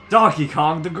 Donkey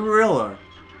Kong the gorilla!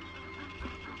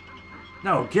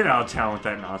 No, get out of town with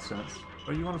that nonsense.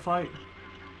 Oh, you want to fight?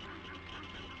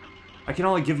 I can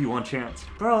only give you one chance.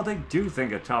 Bro, they do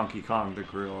think of Donkey Kong the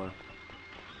gorilla.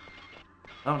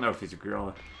 I don't know if he's a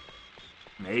gorilla.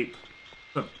 An ape.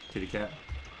 What's up, kitty cat?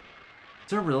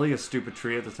 Is there really a stupid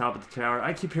tree at the top of the tower?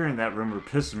 I keep hearing that rumor,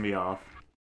 pissing me off.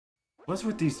 What's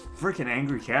with these freaking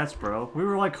angry cats, bro? We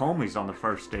were like homies on the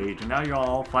first stage, and now you're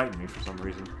all fighting me for some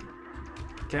reason.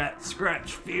 Cat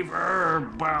scratch fever!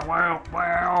 Wow, wow,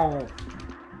 wow!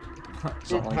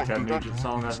 Something like that Nugent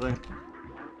song, I think.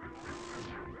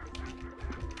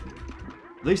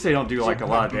 At least they don't do like a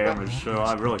lot of damage, so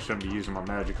I really shouldn't be using my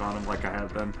magic on them like I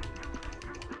have been.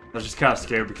 I was just kind of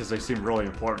scared because they seem really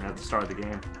important at the start of the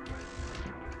game.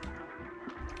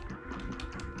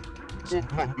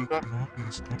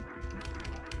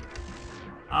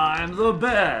 I'm the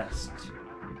best!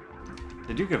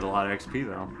 They do give a lot of XP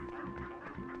though.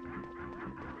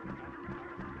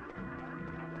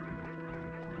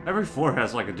 Every floor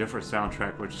has like a different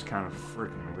soundtrack, which is kind of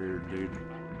freaking weird, dude.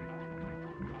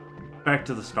 Back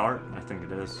to the start, I think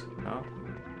it is. No?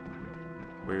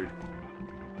 Weird.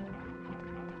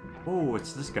 Oh,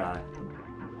 it's this guy.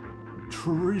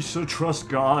 Teresa trusts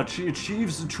God. She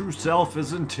achieves the true self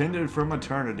as intended from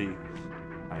eternity.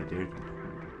 Hi, dude.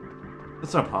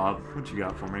 What's up, Hob? What you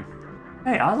got for me?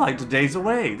 Hey, I like to daze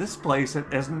away. This place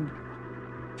isn't...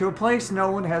 To a place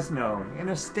no one has known. In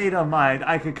a state of mind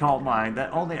I could call mine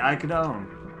that only I could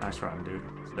own. Nice rhyme, dude.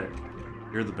 Sick.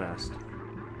 You're the best.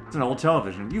 It's an old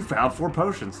television. You found 4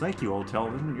 potions. Thank you, old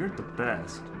television. You're the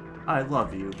best. I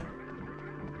love you.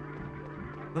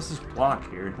 What's this block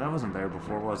here? That wasn't there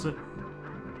before, was it?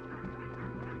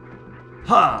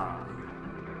 Ha!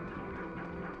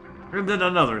 And then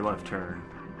another left turn.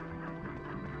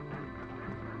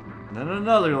 And then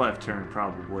another left turn,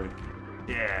 probably.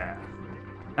 Yeah.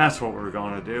 That's what we're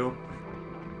gonna do.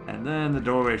 And then the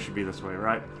doorway should be this way,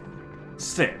 right?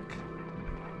 Sick.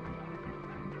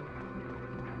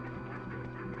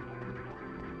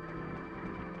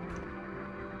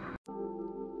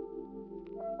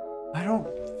 I don't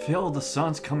feel the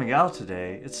sun's coming out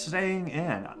today. It's staying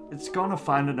in. It's gonna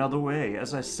find another way.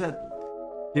 As I sit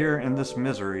here in this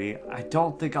misery, I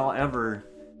don't think I'll ever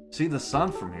see the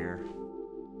sun from here.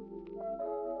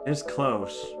 It's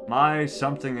close. My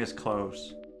something is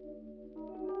close.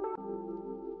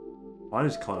 What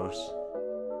is close?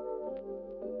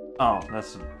 Oh,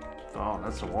 that's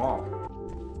a wall.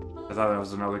 I thought that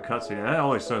was another cutscene. That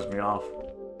always throws me off.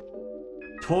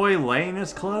 Toy Lane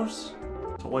is close?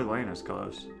 Toy Lane is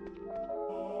close.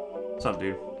 What's up,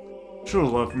 dude?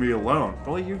 Should've left me alone.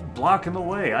 Well, you're blocking the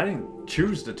way. I didn't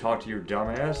choose to talk to your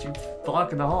dumbass. You're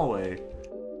blocking the hallway.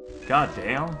 God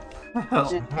damn.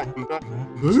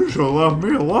 You should've left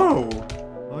me alone.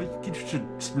 Well, you should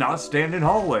not stand in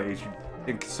hallways, you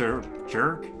inconsiderate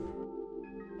jerk.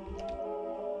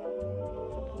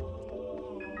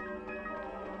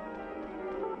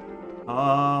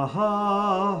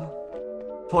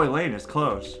 Toy Lane is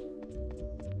close.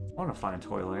 I want to find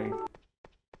Toy Lane.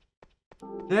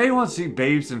 Did anyone see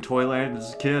Babes in Toyland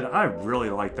as a kid? I really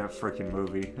liked that freaking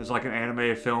movie. It was like an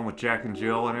animated film with Jack and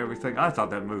Jill and everything. I thought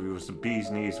that movie was the bee's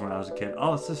knees when I was a kid.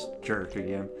 Oh, it's this jerk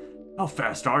again. How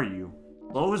fast are you?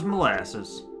 Slow as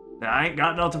molasses. Now, I ain't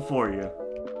got nothing for you.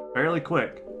 Fairly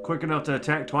quick. Quick enough to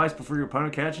attack twice before your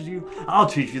opponent catches you? I'll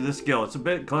teach you this skill. It's a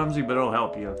bit clumsy, but it'll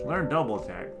help you. Learn double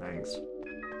attack. Thanks.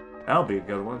 That'll be a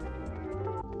good one.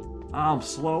 I'm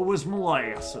slow as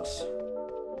molasses.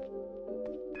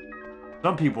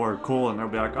 Some people are cool and they'll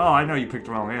be like, oh, I know you picked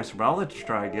the wrong answer, but I'll let you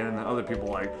try again. And other people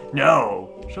are like,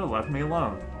 no, should have left me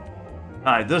alone.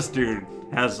 Alright, this dude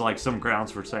has like some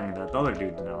grounds for saying that. The other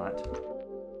dude's not.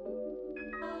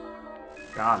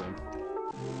 Got him.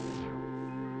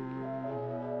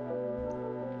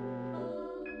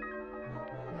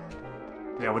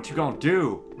 Yeah, what you gonna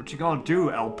do? What you gonna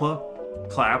do, Elpa?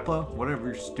 Clappa? Whatever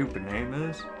your stupid name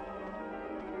is.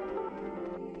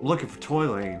 I'm looking for Toy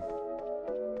Lane.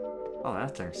 Oh,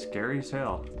 that thing's scary as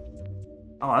hell.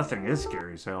 Oh, that thing is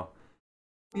scary as hell.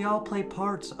 We all play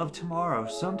parts of tomorrow.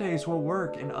 Some days we'll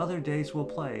work and other days we'll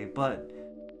play, but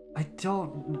I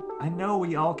know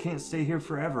we all can't stay here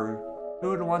forever. Who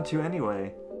would want to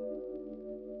anyway?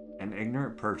 An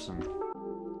ignorant person.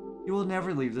 You will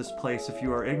never leave this place if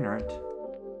you are ignorant.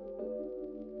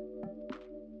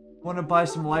 Want to buy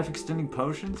some life-extending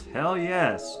potions? Hell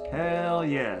yes. Hell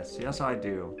yes. Yes, I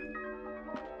do.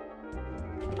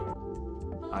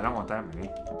 I don't want that many.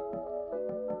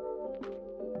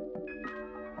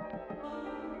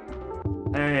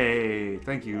 Hey,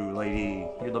 thank you, lady.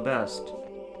 You're the best.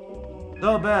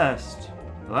 The best!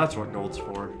 Well, that's what gold's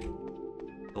for.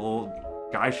 The little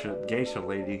geisha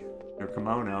lady. Her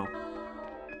kimono.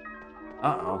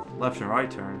 Uh-oh. Left and right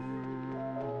turn.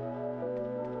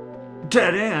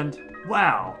 Dead end!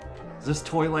 Wow! Is this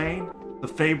Toy Lane? The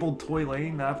fabled Toy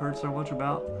Lane that I've heard so much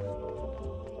about?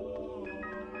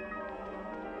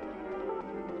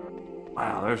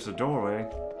 Wow, there's the doorway.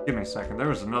 Give me a second. There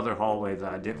was another hallway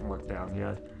that I didn't look down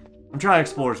yet. I'm trying to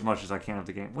explore as much as I can of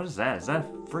the game. What is that? Is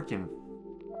that freaking...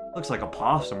 Looks like a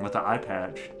possum with an eye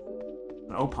patch.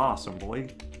 An opossum, boy.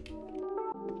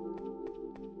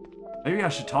 Maybe I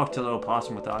should talk to the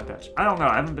opossum with the eye patch. I don't know.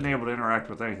 I haven't been able to interact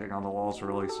with anything on the walls,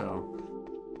 really, so...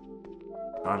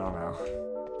 I don't know.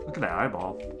 Look at that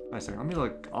eyeball. Nice thing. Let me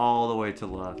look all the way to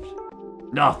the left.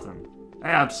 Nothing.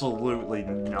 Absolutely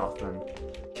nothing.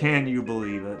 Can you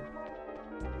believe it?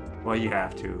 Well, you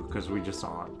have to, because we just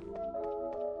saw it.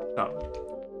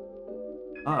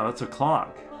 Oh, it's a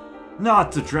clock.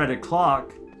 Not the dreaded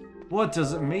clock. What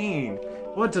does it mean?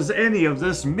 What does any of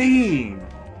this mean?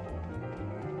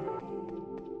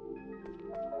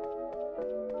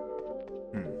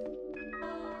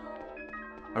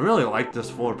 I really like this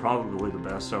floor, probably the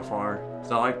best so far.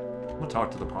 So I'm gonna talk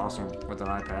to the possum with an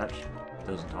eye patch. It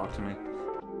doesn't talk to me.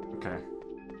 Okay.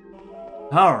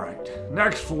 Alright,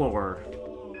 next floor.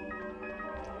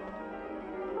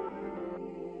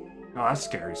 Oh, that's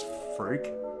scary as freak.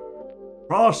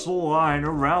 Cross the line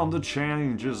around the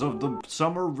changes of the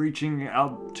summer, reaching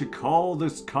out to call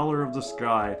this color of the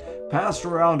sky. Passed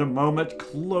around a moment,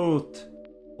 clothed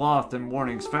in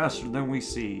mornings faster than we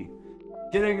see.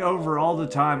 Getting over all the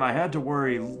time I had to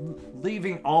worry,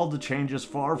 leaving all the changes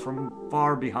far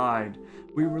behind.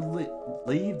 We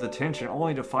leave the tension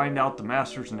only to find out the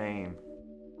master's name.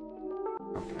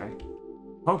 Okay.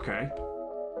 Okay.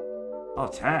 Oh,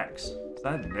 Tax. Is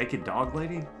that a naked dog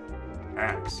lady?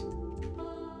 Tax.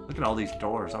 Look at all these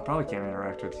doors. I probably can't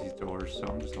interact with these doors, so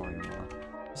I'm just not even gonna.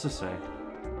 What's this say?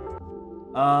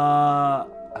 I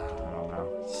don't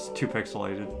know. It's too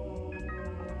pixelated.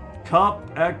 Cup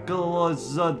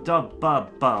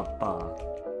Ekalazadababa.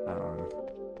 I don't know.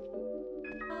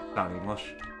 Not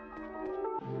English.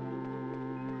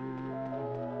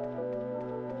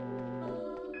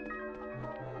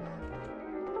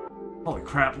 Holy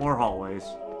crap, more hallways.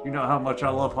 You know how much I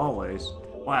love hallways.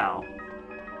 Wow.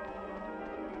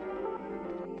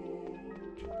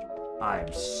 I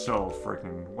am so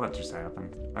freaking... What just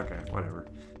happened? Okay, whatever.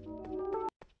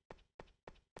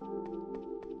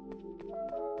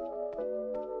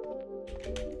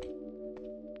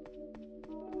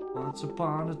 Once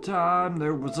upon a time,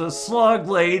 there was a slug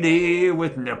lady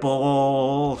with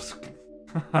nipples.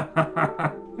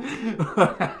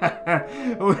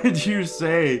 Would you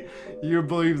say you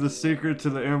believe the secret to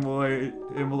the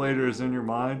immolator is in your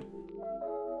mind?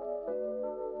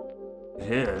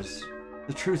 It is.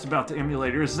 The truth about the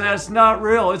emulator is that it's not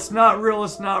real. It's not real.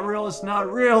 It's not real. It's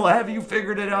not real. Have you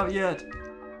figured it out yet?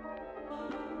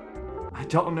 I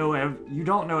don't know. You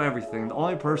don't know everything. The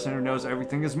only person who knows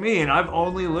everything is me, and I've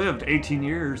only lived 18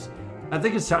 years. I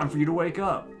think it's time for you to wake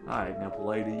up. Alright, nipple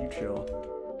lady, you chill.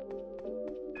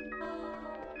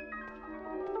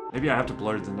 Maybe I have to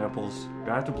blur the nipples. Do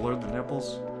I have to blur the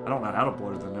nipples? I don't know how to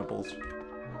blur the nipples.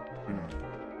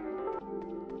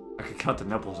 I could cut the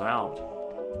nipples out.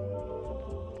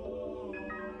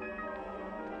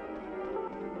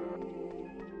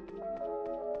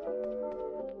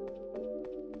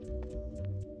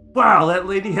 Wow, that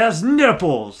lady has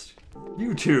nipples!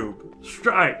 YouTube,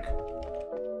 strike!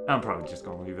 I'm probably just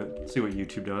gonna leave it. See what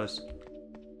YouTube does.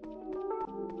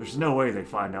 There's no way they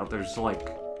find out there's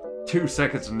like 2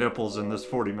 seconds of nipples in this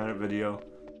 40-minute video.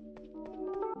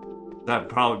 That'd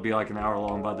probably be like an hour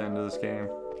long by the end of this game.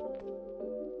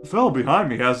 The fellow behind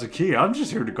me has the key. I'm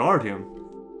just here to guard him.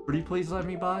 Would you please let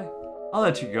me by? I'll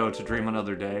let you go to dream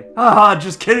another day. Haha,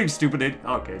 just kidding, stupid idiot.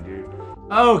 Okay, dude.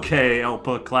 Okay,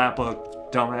 Elpa Clappa,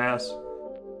 dumbass.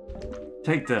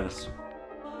 Take this.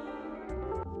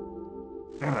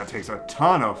 Damn, that takes a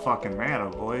ton of fucking mana,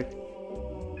 boy.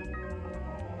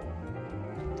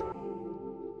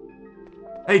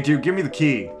 Hey, dude, give me the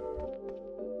key.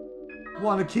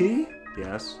 Want a key?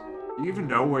 Yes. Do you even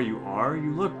know where you are?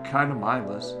 You look kind of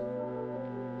mindless.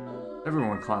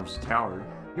 Everyone climbs the tower.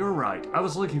 You're right. I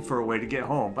was looking for a way to get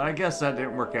home, but I guess that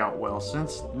didn't work out well,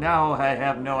 since now I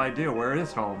have no idea where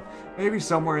is home. Maybe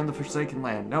somewhere in the Forsaken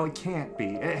Land. No, it can't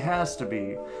be. It has to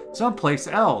be. Someplace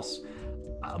else.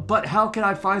 But how can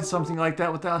I find something like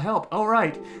that without help? Oh,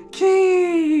 right.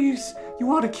 Keys! You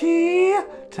want a key?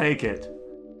 Take it.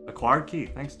 Acquired key.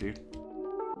 Thanks, dude.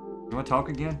 You want to talk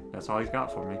again? That's all he's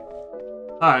got for me.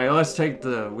 Alright, let's take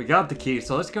the... We got the key,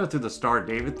 so let's go through the Star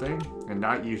David thing and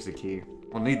not use the key.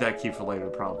 We'll need that key for later,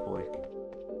 probably.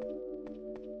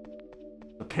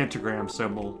 The pentagram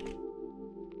symbol.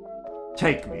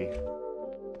 Take me.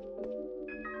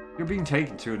 You're being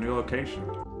taken to a new location.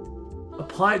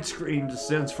 Applied screen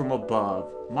descends from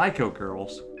above. Myco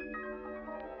girls.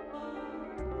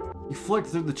 You flick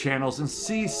through the channels and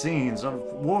see scenes of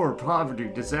war, poverty,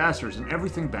 disasters, and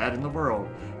everything bad in the world.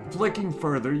 Flicking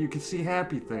further, you can see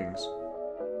happy things.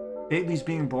 Babies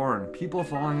being born, people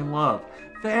falling in love,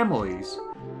 families,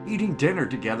 eating dinner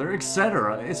together,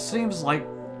 etc. It seems like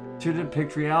to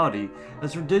depict reality.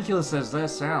 As ridiculous as that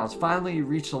sounds, finally you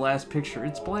reach the last picture.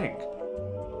 It's blank.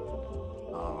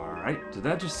 Alright, did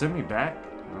that just send me back?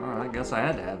 I guess I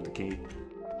had to have the key.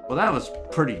 Well, that was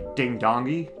pretty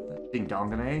ding-dongy.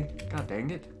 Ding-dongane. God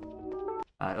dang it.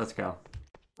 Alright, let's go.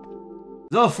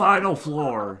 The final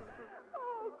floor.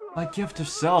 My gift of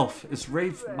self is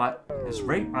raped my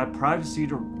privacy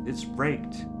it's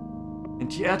raped.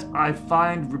 And yet I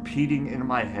find repeating in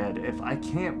my head, if I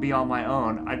can't be on my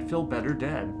own, I'd feel better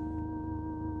dead.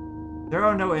 There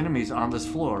are no enemies on this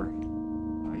floor.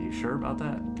 Are you sure about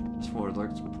that? This floor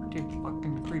looks pretty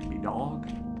fucking creepy, dog.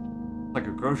 Like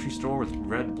a grocery store with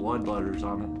red blood letters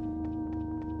on it.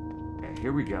 Okay,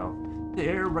 here we go.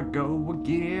 There I go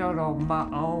again on my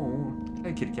own.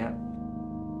 Hey, kitty cat.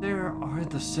 There are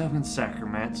the 7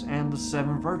 sacraments and the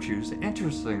 7 virtues.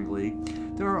 Interestingly,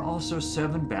 there are also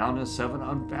 7 bound and 7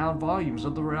 unbound volumes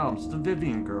of the realms, the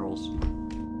Vivian Girls.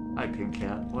 Hi, Pink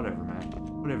Cat. Whatever, man.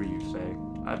 Whatever you say.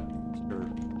 I'm sure.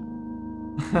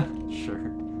 Sure.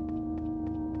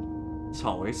 This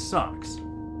hallway sucks.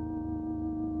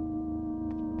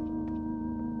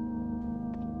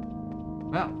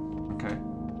 Well, okay.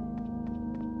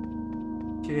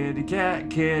 Kitty cat,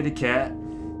 kitty cat.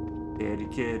 Kitty,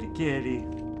 kitty, kitty.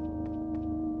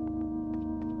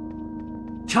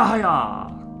 Chaya!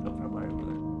 Nope, nobody over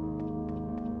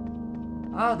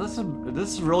there. This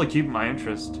is really keeping my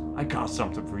interest. I got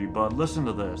something for you, bud. Listen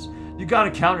to this. You gotta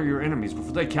counter your enemies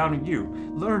before they counter you.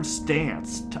 Learn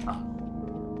stance.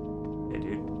 Hey,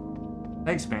 dude.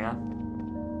 Thanks, man.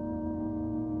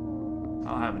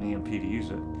 I don't have an EMP to use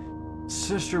it.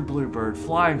 Sister Bluebird,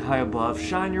 flying high above,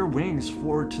 shine your wings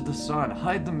forward to the sun.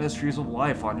 Hide the mysteries of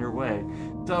life on your way.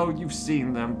 Though you've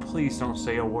seen them, please don't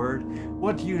say a word.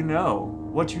 What do you know?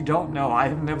 What you don't know, I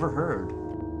have never heard.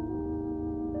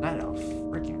 That a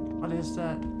freaking... What is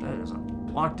that? That is a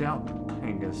blocked out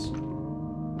Pangus.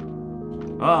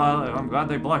 Oh, I'm glad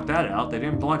they blocked that out. They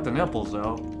didn't block the nipples,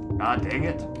 though. God dang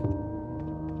it.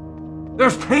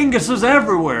 There's Panguses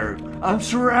everywhere! I'm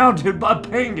surrounded by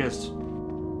Pangus!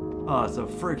 Oh, it's a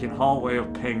freaking hallway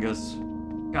of Pangus.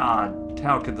 God,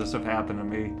 how could this have happened to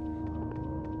me?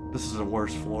 This is the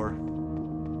worst floor.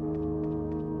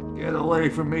 Get away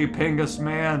from me, Pangus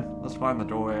man. Let's find the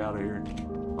doorway out of here.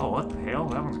 Oh, what the hell?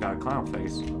 That one's got a clown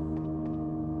face.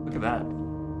 Look at that.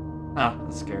 Ah,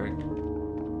 that's scary.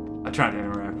 I tried to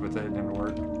interact with it, it didn't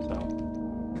work.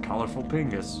 So, the colorful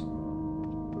Pangus.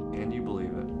 Can you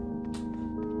believe it?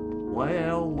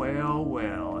 Well, well,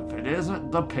 well. If it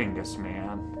isn't the Pangus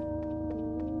man.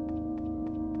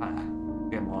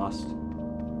 Getting lost.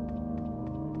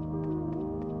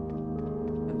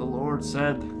 And the Lord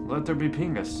said, let there be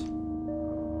Pingus.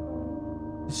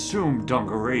 Assume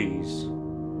dungarees.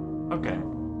 Okay.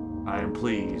 I am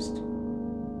pleased.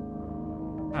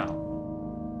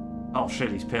 Oh. Oh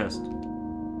shit, he's pissed.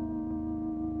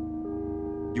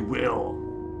 You will.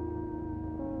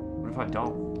 What if I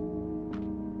don't?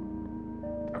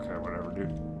 Okay, whatever,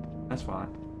 dude. That's fine.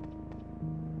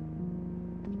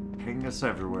 Pingus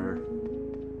everywhere.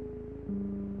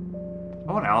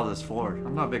 I want out of this floor.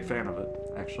 I'm not a big fan of it,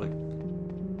 actually.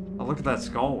 Oh, look at that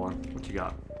skull one. What you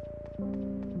got?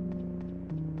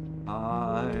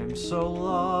 I'm so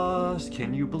lost.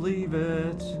 Can you believe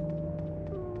it?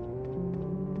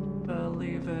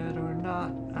 Believe it or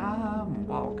not, I'm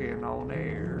walking on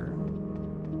air.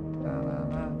 Na na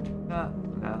na na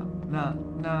na Nah,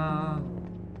 nah.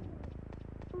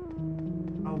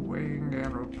 A wing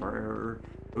and a prayer.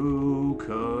 Who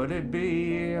could it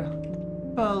be?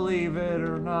 Believe it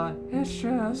or not, it's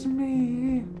just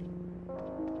me.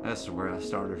 This is where I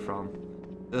started from.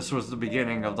 This was the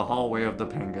beginning of the hallway of the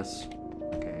Pengus.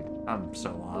 Okay, I'm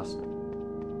so lost.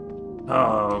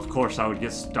 Oh, of course I would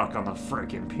get stuck on the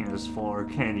frickin' penis floor.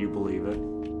 Can you believe it?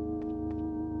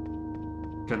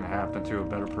 Couldn't happen to a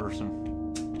better person.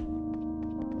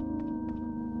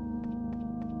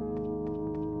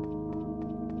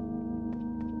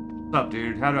 What's up,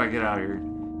 dude? How do I get out of here?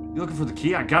 You looking for the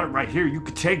key? I got it right here. You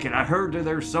could take it. I heard that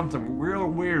there's something real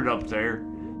weird up there.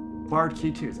 Acquired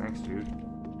key too. Thanks, dude.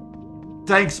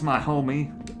 Thanks, my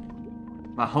homie.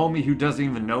 My homie who doesn't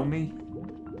even know me.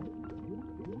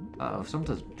 Uh-oh,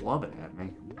 something's blubbing at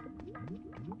me.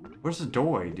 Where's the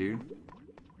doorway, dude?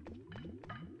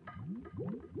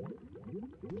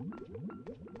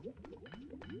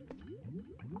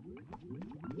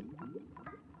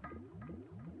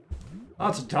 Oh,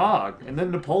 it's a dog. And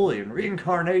then Napoleon.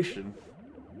 Reincarnation.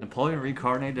 Napoleon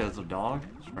reincarnated as a dog?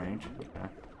 Strange. Okay.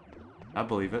 I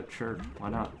believe it. Sure. Why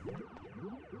not?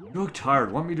 You look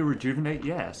tired. Want me to rejuvenate?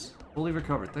 Yes. Fully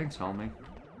recovered. Thanks, homie.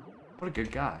 What a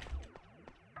good guy.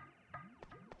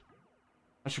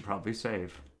 I should probably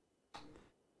save.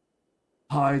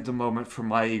 Hide the moment from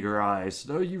my eager eyes.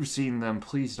 Though you've seen them,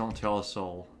 please don't tell a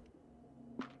soul.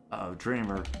 Uh-oh,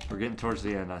 Dreamer. We're getting towards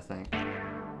the end, I think.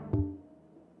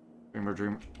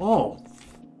 Dreamer. Oh!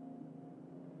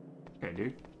 Okay,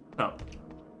 dude. Up.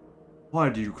 Why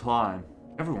do you climb?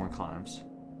 Everyone climbs.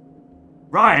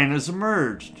 Ryan has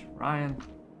emerged! Ryan.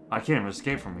 I can't even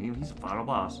escape from him. He's the final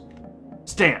boss.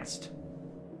 Stanced!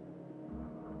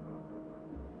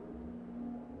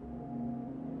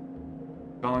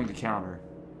 Going to counter.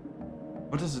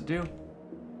 What does it do?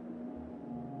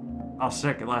 Oh,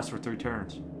 sick. It lasts for 3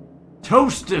 turns.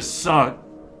 Toast this son!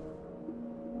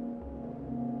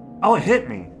 Oh, it hit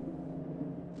me!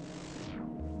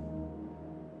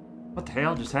 What the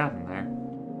hell just happened there?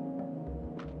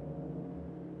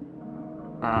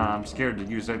 I'm scared to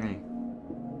use any...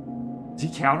 Is he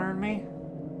countering me?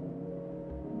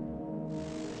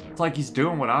 It's like he's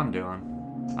doing what I'm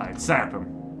doing. Alright, zap him.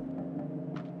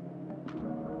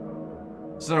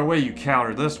 Is there a way you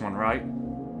counter this one, right?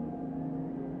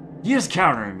 He is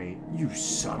countering me. You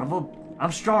son of a...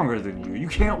 I'm stronger than you. You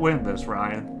can't win this,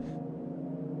 Ryan.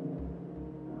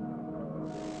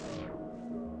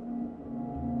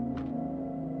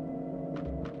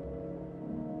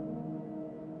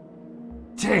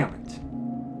 Damn it.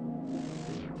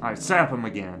 Alright, zap him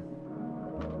again.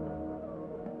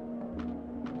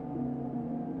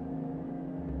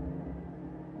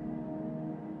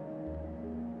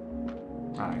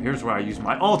 Alright, here's where I use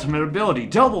my ultimate ability,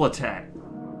 double attack.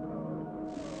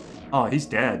 Oh, he's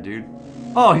dead, dude.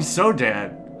 Oh, he's so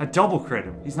dead. I double crit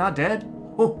him. He's not dead?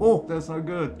 Oh, that's not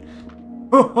good.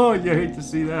 Oh, you hate to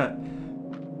see that.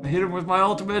 I hit him with my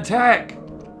ultimate attack.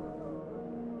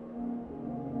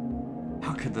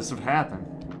 How could this have happened?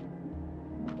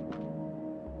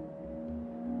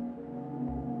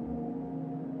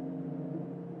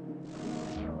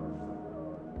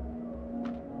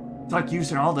 It's like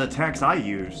using all the attacks I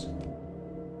use.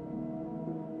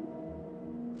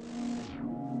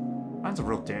 Mine's a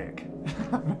real dick.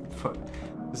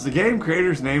 Is the game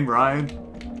creator's name Ryan?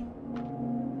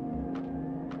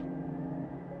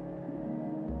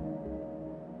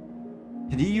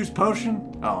 Did he use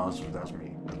potion? Oh, that's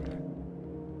me. Okay.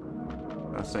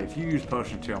 I say, if you use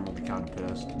potion too, I'm gonna be kind of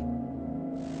pissed.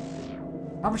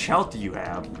 How much health do you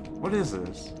have? What is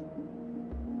this?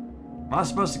 Am I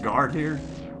supposed to guard here?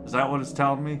 Is that what it's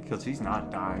telling me? Because he's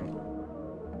not dying.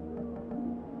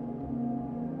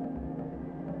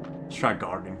 Let's try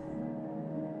guarding.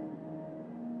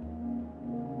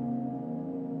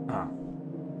 Huh.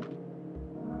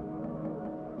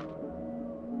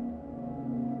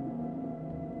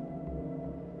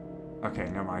 Okay,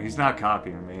 never mind. He's not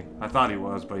copying me. I thought he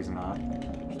was, but he's not.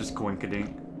 Just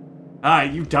coinkadink.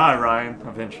 Alright, you die, Ryan.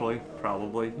 Eventually.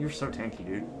 Probably. You're so tanky,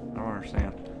 dude. I don't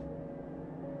understand.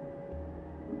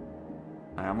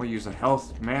 I'm gonna use a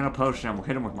health mana potion. I'm gonna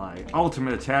hit him with my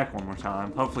ultimate attack one more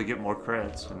time. Hopefully get more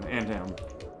crits and end him.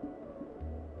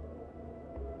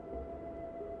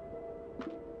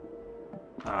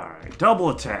 Alright,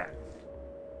 double attack.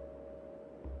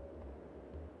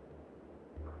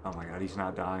 Oh my god, he's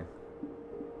not dying.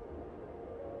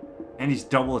 And he's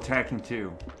double attacking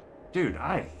too. Dude,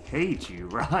 I hate you,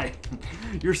 right?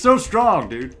 You're so strong,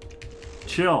 dude.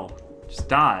 Chill. Just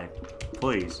die.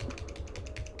 Please.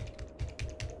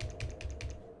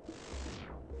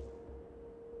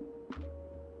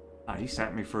 Ah, he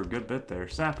sapped me for a good bit there.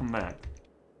 Sap him back.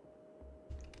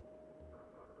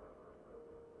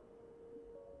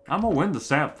 I'm gonna win the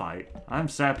sap fight. I'm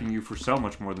sapping you for so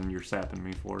much more than you're sapping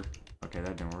me for. Okay,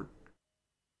 that didn't work.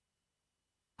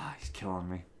 Ah, he's killing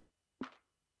me.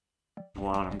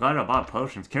 Wow, I'm glad I bought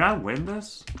potions. Can I win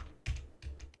this?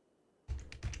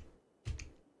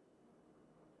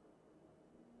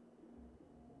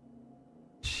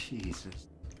 Jesus.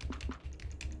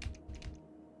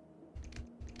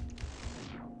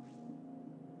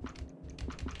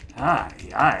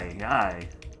 Aye.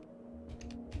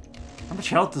 How much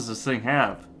health does this thing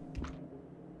have?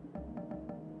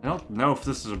 I don't know if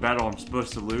this is a battle I'm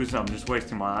supposed to lose. I'm just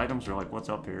wasting my items, or like, what's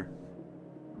up here?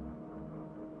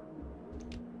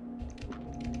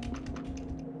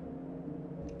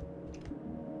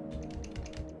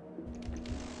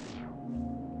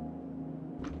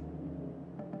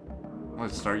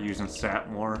 Let's start using sap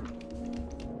more.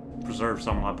 Preserve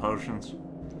some of my potions.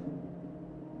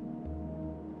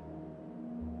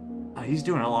 Oh, he's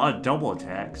doing a lot of double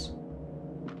attacks.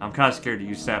 I'm kind of scared to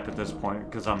use sap at this point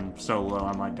because I'm so low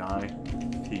I might die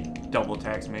if he double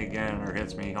attacks me again or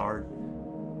hits me hard.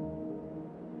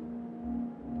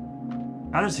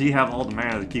 How does he have all the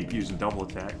mana to keep using double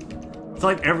attack? It's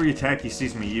like every attack he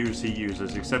sees me use, he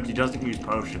uses, except he doesn't use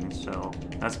potions, so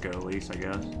that's good at least, I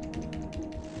guess.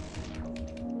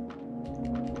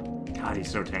 God,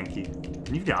 he's so tanky.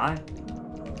 Can you die?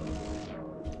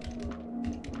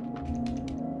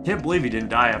 Can't believe he didn't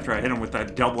die after I hit him with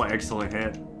that double excellent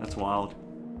hit. That's wild.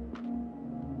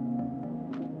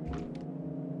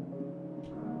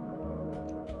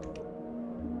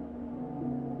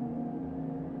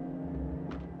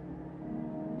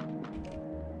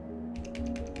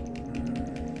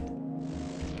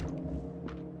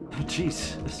 Oh,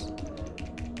 Jesus.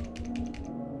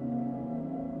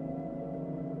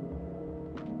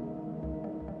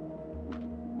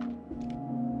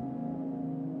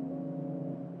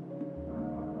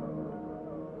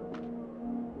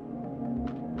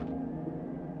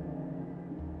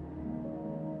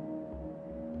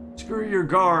 Screw your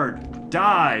guard.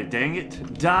 Die, dang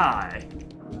it. Die.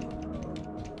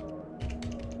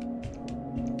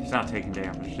 He's not taking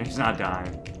damage. He's not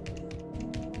dying.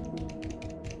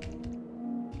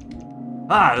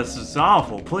 Ah, this is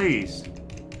awful. Please.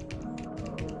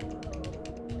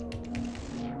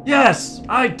 Yes!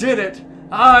 I did it!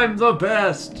 I'm the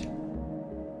best!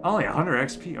 Only 100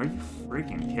 XP? Are you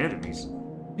freaking kidding me?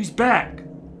 He's back!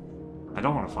 I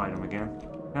don't want to fight him again.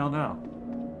 Hell no.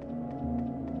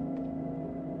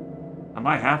 I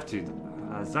might have to.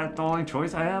 Is that the only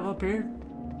choice I have up here?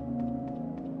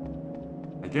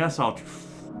 I guess I'll...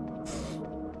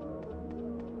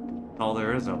 all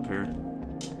there is up here.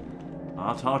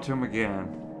 I'll talk to him again.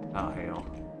 Oh, hell.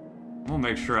 I'm gonna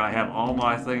make sure I have all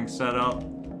my things set up.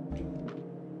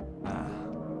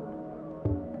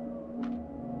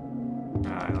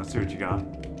 Alright, let's see what you got.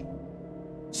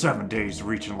 7 days to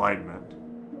reach enlightenment.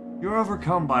 You're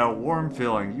overcome by a warm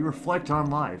feeling. You reflect on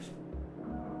life.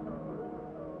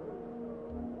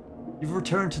 You've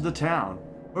returned to the town.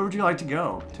 Where would you like to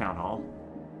go? Town hall.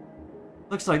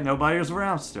 Looks like nobody is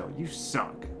around still. You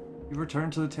suck. You've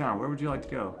returned to the town. Where would you like to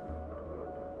go?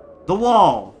 The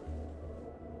wall!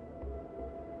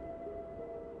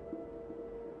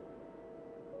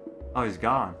 Oh, he's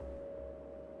gone.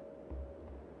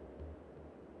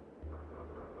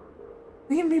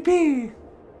 Leave me be!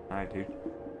 Alright, dude.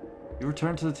 You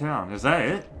returned to the town. Is that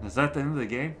it? Is that the end of the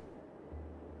game?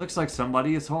 Looks like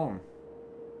somebody is home.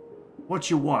 What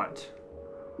you want?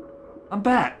 I'm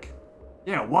back.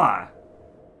 Yeah, why?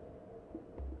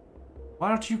 Why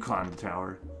don't you climb the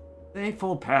tower? The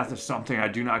Eightfold Path is something I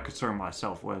do not concern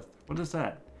myself with. What is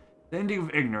that? The ending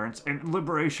of ignorance and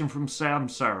liberation from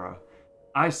samsara.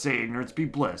 I say ignorance be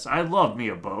bliss. I love me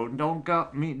abode and don't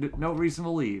got me no reason to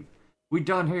leave. We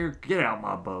done here, get out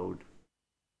my abode.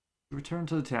 Return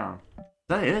to the town. Is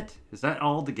that it? Is that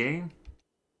all the game?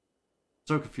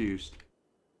 So confused.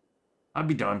 I'd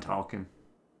be done talking.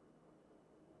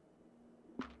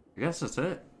 I guess that's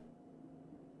it.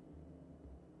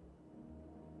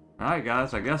 Alright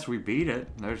guys, I guess we beat it.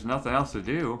 There's nothing else to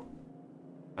do.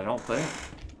 I don't think.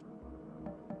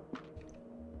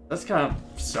 That's kind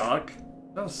of suck.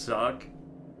 That'll suck.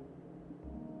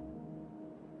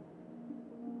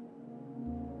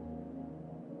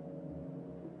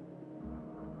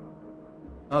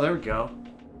 Oh, there we go.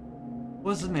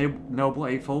 What's the noble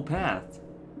eightfold path?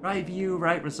 Right view,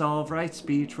 right resolve, right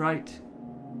speech, right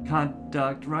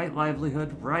conduct, right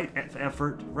livelihood, right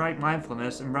effort, right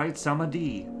mindfulness, and right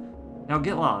samadhi. Now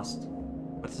get lost.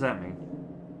 What does that mean?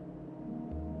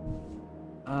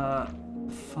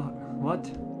 Fuck. What?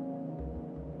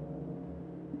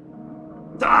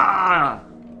 Ah!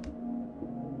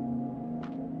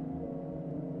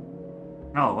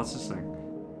 Oh, what's this thing?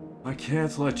 I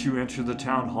can't let you enter the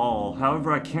town hall.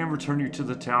 However, I can return you to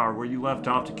the tower where you left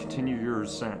off to continue your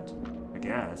ascent. I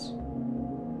guess.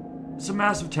 It's a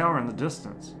massive tower in the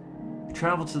distance. You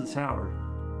travel to the tower.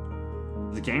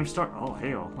 Did the game start? Oh,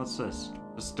 hail. What's this?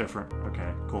 This is different.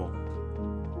 Okay, cool.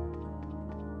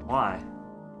 Why?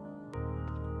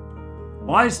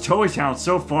 Why is Toy Town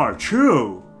so far?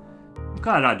 True! I'm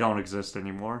glad I don't exist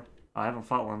anymore. I haven't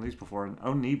fought one of these before.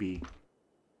 Oh, Nibi.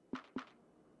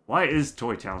 Why is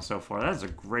Toy Town so far? That's a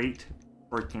great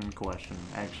freaking question,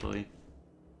 actually.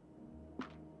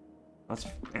 Let's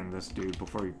end this dude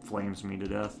before he flames me to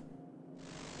death.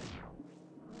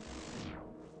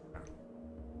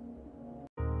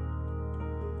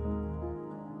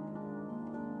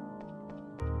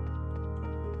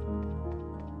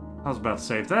 I was about to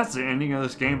say, if that's the ending of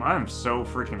this game, I'm so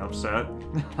freaking upset.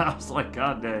 I was like,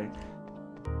 god dang.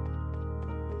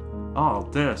 Oh,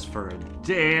 this for a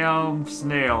damn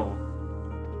snail.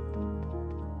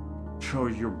 Show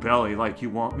your belly like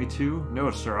you want me to? No,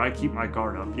 sir, I keep my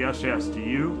guard up. Yes, yes, do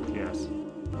you? Yes.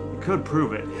 You could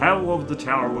prove it. Hell of the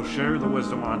tower will share the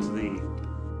wisdom onto thee.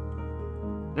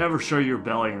 Never show your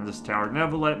belly in this tower.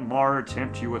 Never let Mara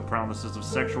tempt you with promises of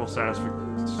sexual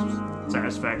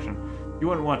satisfaction. You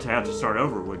wouldn't want to have to start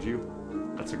over, would you?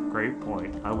 That's a great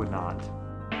point. I would not.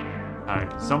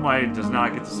 Alright, somebody does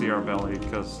not get to see our belly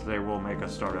because they will make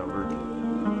us start over.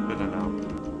 Good to know.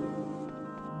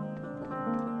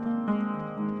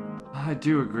 I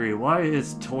do agree. Why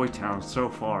is Toy Town so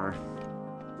far?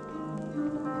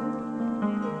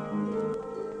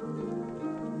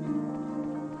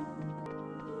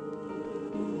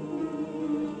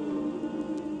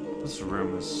 This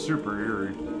room is super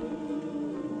eerie.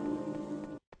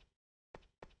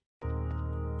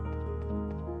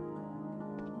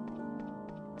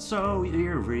 So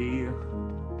eerie.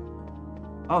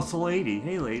 Oh, it's a lady.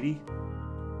 Hey, lady.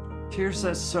 Tears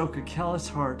that soak a callous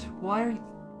heart. Why are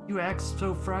you act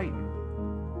so frightened?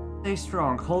 Stay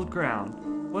strong. Hold ground.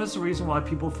 What is the reason why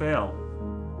people fail?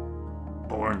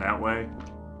 Born that way.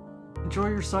 Enjoy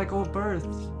your cycle of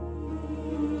births.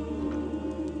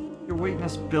 Your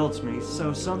weakness builds me,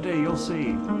 so someday you'll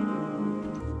see.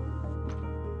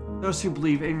 Those who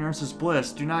believe ignorance is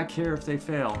bliss do not care if they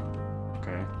fail.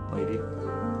 Okay, lady.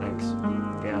 Thanks.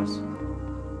 Yes.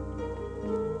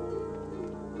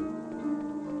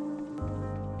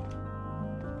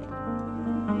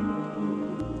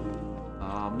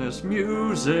 Ominous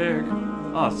music.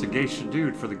 Oh, it's a geisha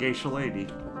dude for the geisha lady.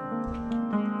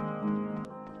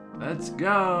 Let's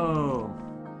go.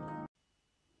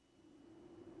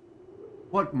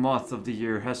 What month of the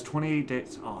year has 28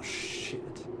 days? Oh,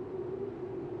 shit.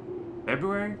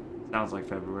 February? Sounds like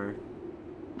February.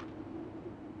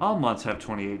 All months have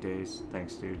 28 days.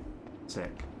 Thanks, dude.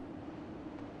 Sick.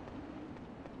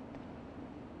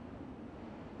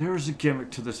 There is a gimmick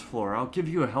to this floor. I'll give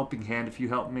you a helping hand if you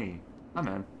help me. I'm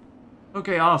in.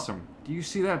 Okay, awesome. Do you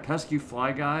see that pesky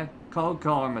fly guy? Call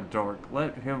him a dork.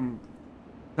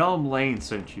 Tell him Lane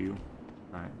sent you.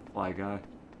 Alright, fly guy.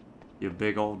 You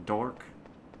big old dork.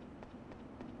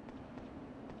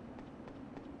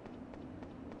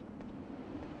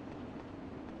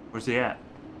 Where's he at?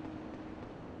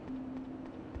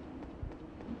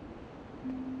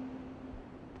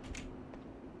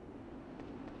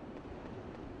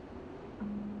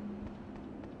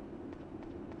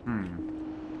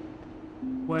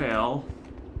 Well,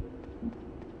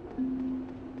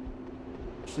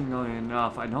 interestingly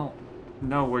enough, I don't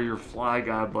know where your fly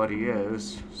guy buddy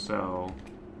is, so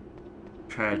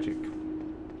tragic.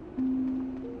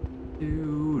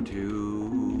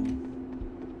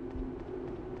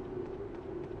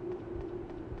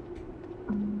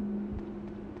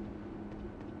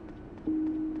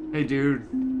 Hey, dude,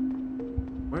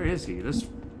 where is he?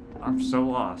 I'm so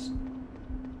lost.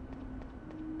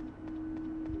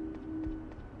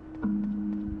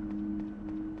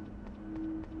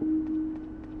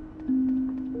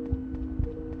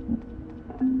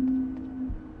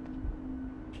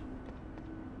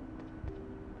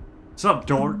 What's up,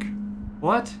 dork?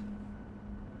 What?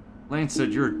 Lane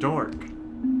said you're a dork.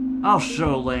 I'll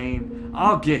show Lane.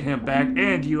 I'll get him back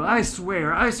and you. I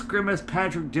swear, I scream as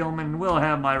Patrick Dillman and will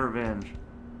have my revenge.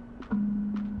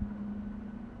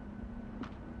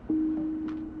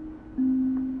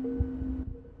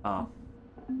 Oh.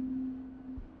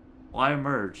 Well, I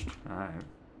emerged. Alright.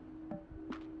 Is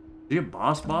he a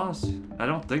boss?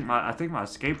 I think my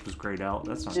escape was grayed out.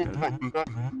 That's not good.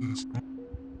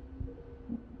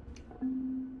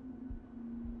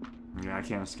 Yeah, I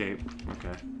can't escape.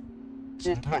 Okay.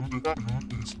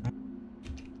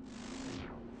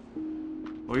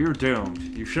 Well, you're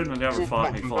doomed. You shouldn't have never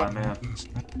fought me, Fly Man.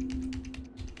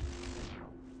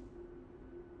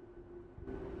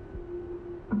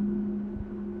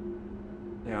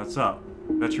 Yeah, what's up?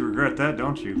 Bet you regret that,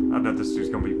 don't you? I bet this dude's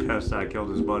gonna be pissed I killed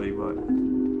his buddy, but...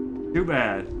 Too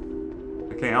bad.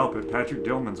 I can't help it. Patrick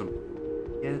Dillman's a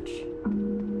bitch.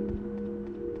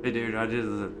 Hey, dude, I did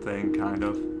the thing, kind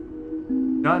of.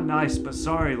 Not nice, but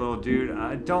sorry, little dude.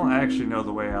 I don't actually know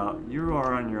the way out. You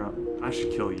are on your own. I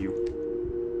should kill you.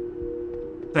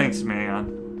 Thanks, man.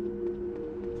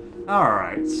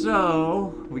 Alright,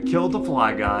 so... We killed the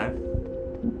fly guy.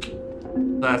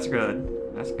 That's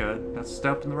good. That's good. That's a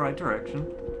step in the right direction.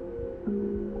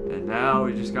 And now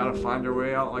we just gotta find our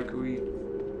way out like we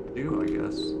do, I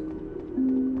guess.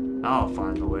 I'll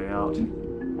find the way out.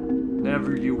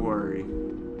 Never you worry.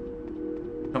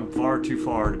 Come far too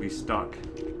far to be stuck.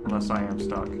 Unless I am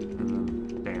stuck. And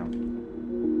then, damn.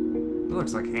 It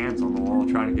looks like hands on the wall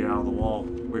trying to get out of the wall.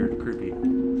 Weird and creepy.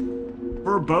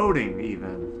 Foreboding,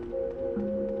 even.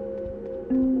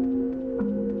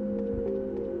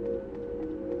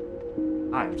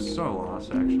 I am so lost,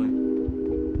 actually.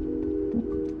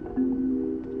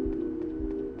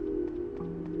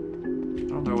 I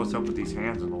don't know what's up with these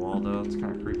hands on the wall, though. It's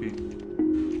kind of creepy.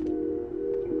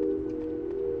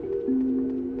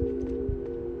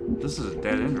 This is a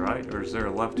dead end, right? Or is there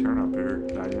a left turn up here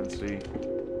that I didn't see?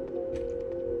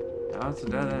 No, it's a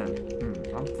dead end.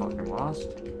 I'm fucking lost.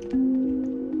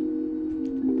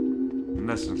 I'm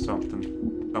missing something.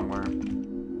 Somewhere.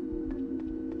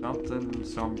 Something,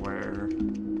 somewhere.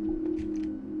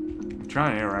 I'm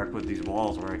trying to interact with these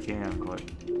walls where I can, but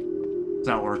it's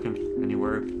not working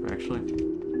anywhere, actually.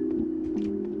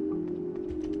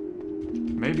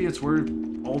 Maybe it's where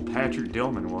old Patrick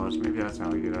Dillman was. Maybe that's how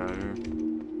we get out of here.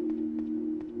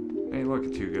 Ain't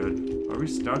looking too good. Are we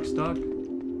stuck?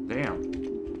 Damn.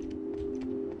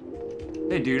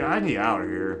 Hey, dude, I need out of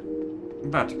here. I'm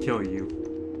about to kill you.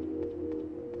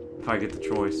 If I get the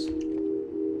choice.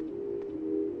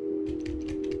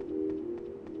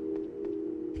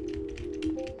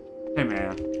 Hey,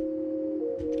 man.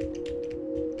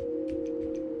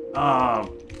 Oh,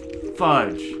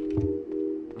 fudge.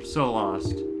 I'm so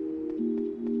lost.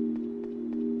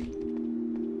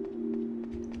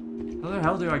 How the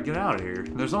hell do I get out of here?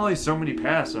 There's only so many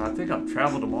paths, and I think I've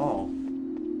traveled them all.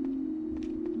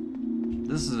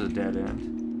 This is a dead end.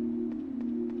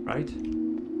 Right?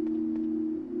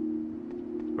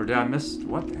 Or did I miss...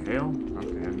 What the hell?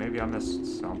 Okay, maybe I missed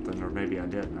something, or maybe I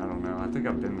didn't. I don't know. I think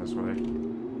I've been this way.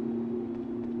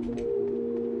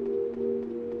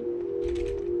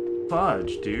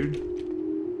 Fudge, dude.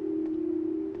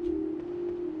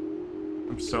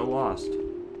 I'm so lost.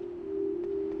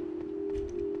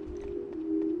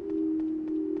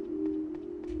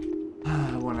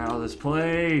 I want out of this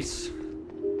place.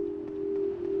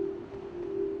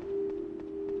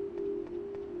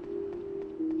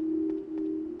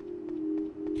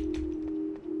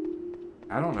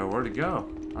 I don't know where to go.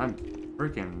 I'm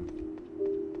freaking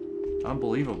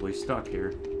unbelievably stuck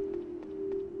here.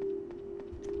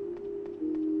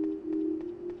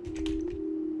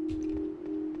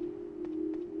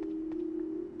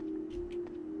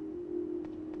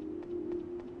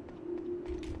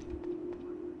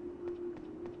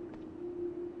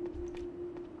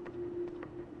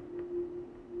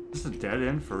 Is this a dead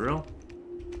end for real?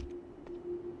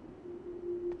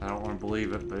 I don't want to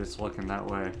believe it, but it's looking that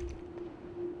way.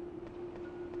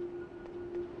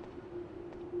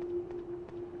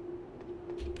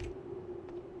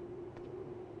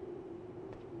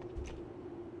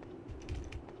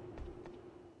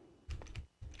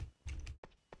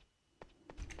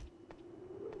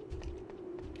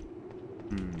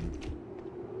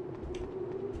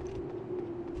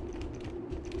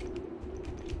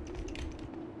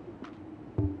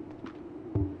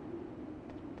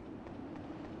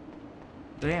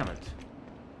 Damn it.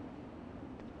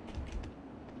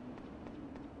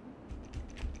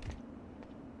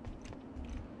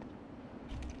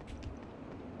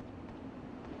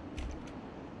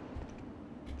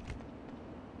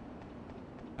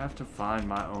 I have to find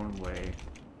my own way.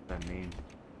 What does that mean?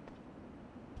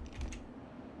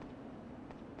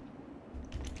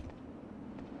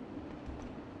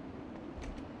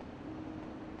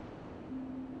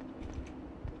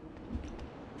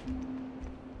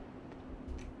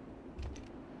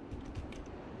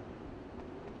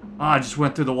 Oh, I just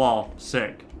went through the wall.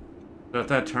 Sick. So at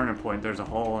that turning point, there's a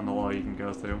hole in the wall you can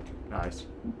go through. Nice.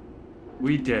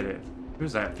 We did it.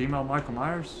 Who's that? Female Michael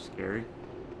Myers? Scary.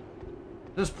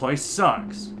 This place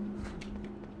sucks.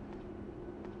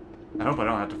 I hope I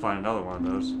don't have to find another one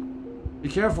of those. Be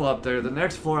careful up there. The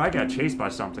next floor, I got chased by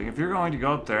something. If you're going to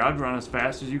go up there, I'd run as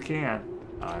fast as you can.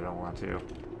 I don't want to,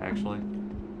 actually.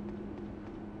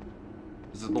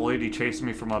 Is it the lady chasing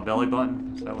me from my belly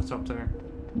button? Is that what's up there?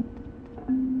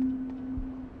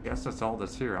 Guess that's all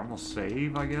that's here. I'm gonna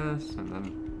save, I guess, and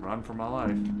then run for my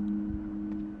life.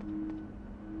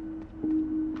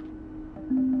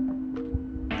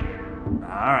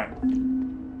 Alright.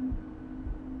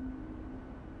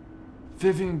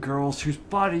 Vivian girls whose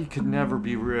body could never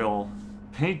be real.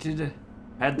 Painted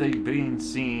had they been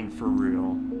seen for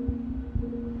real.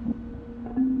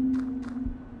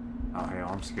 Oh, hell,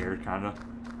 I'm scared, kinda.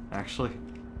 Actually.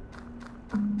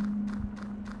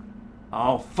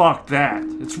 Oh, fuck that.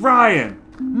 It's Ryan!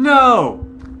 No!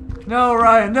 No,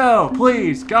 Ryan, no!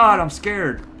 Please! God, I'm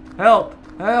scared. Help!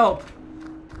 Help!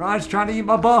 Ryan's trying to eat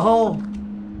my butthole!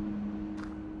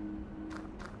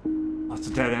 Oh, it's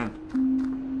a dead end.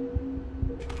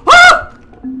 Ah!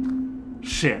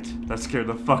 Shit, that scared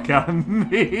the fuck out of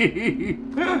me.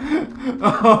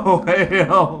 Oh,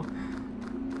 hell.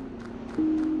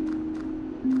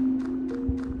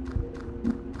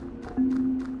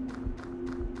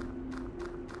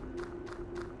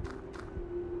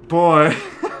 Boy.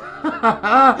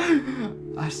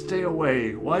 I stay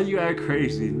away. Why you act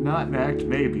crazy? Not an act,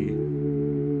 maybe.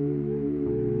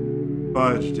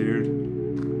 Fudge, dude.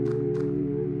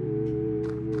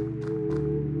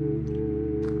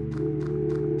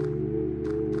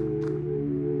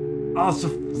 Oh, it's a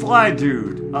fly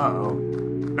dude. Uh-oh.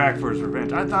 Back for his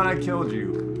revenge. I thought I killed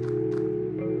you.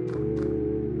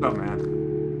 Oh, man.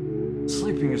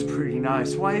 Sleeping is pretty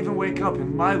nice. Why even wake up?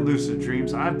 In my lucid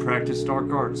dreams, I've practiced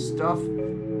dark arts. Stuff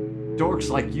dorks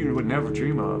like you would never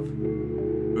dream of.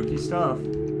 Spooky stuff.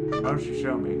 Why don't you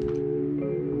show me?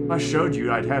 If I showed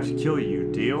you, I'd have to kill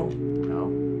you. Deal? No.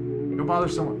 Don't bother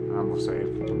someone. I'm gonna save.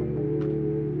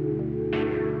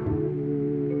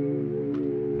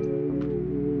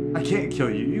 I can't kill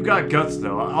you. You got guts,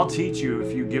 though. I'll teach you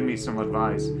if you give me some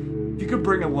advice. If you could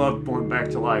bring a loved one back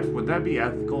to life, would that be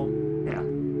ethical? Yeah.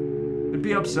 It'd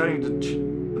be upsetting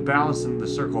to the balance in the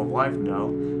circle of life,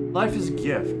 no. Life is a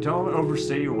gift. Don't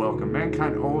overstay your welcome.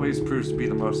 Mankind always proves to be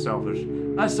the most selfish.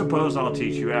 I suppose I'll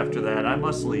teach you after that. I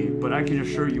must leave, but I can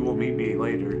assure you will meet me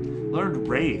later. Learned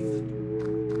Wraith.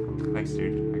 Thanks,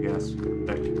 dude, I guess.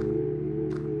 Thank you.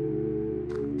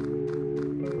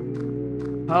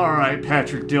 Alright,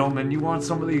 Patrick Dillman, you want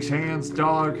some of these hands,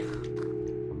 dog?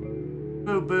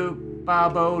 Boop boop, ba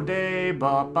bo day,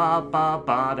 ba ba ba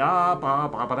ba da ba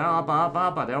ba ba da ba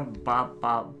ba ba da ba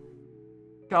ba.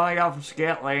 Calling out from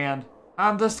Scatland.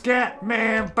 I'm the Scat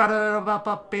Man. Ba da ba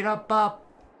ba ba da ba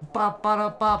ba ba da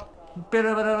ba ba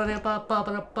da ba ba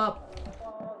ba da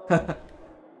ba.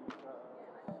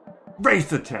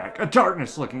 Wraith attack, a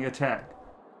darkness-looking attack.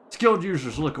 Skilled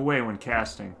users look away when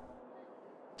casting.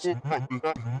 Oh,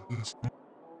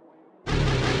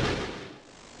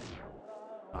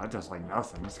 it does like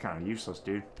nothing. It's kind of useless,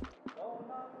 dude.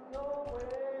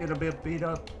 Get a bit beat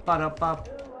up.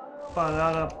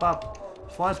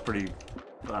 Fly's pretty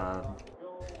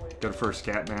good for a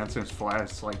scat man since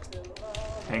flies like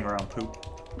hang around poop.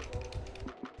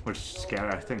 Which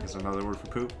scat I think is another word for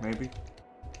poop, maybe.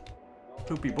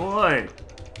 Poopy boy.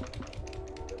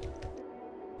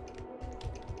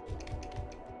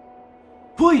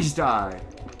 Please die!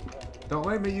 Don't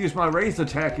let me use my Wraith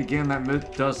attack again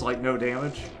that does like no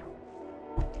damage.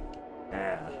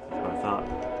 Yeah, that's what I thought.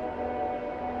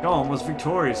 Golem was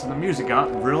victorious and the music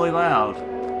got really loud.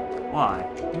 Why?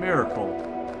 Miracle.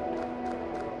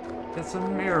 It's a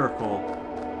miracle.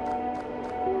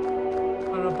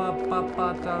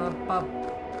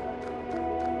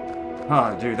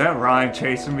 Oh, dude, that Ryan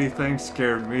chasing me thing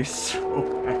scared me so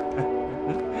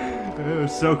bad. It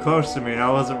was so close to me and I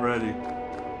wasn't ready.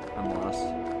 I'm lost.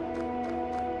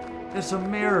 It's a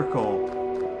miracle.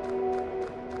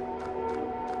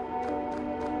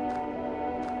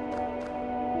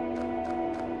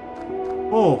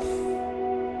 Oof.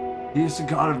 He is the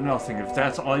god of nothing. If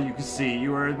that's all you can see,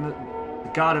 you are in the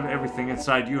god of everything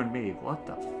inside you and me. What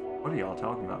the what are y'all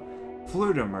talking about?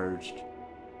 Flute emerged.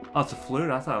 Oh, it's a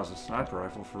flute? I thought it was a sniper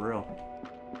rifle for real.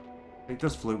 Take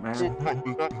this flute, man.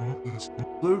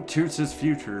 Flute toots his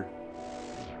future.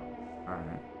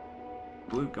 Alright.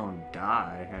 Flute gonna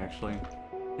die, actually.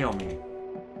 Kill me.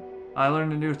 I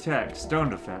learned a new attack. Stone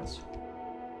defense.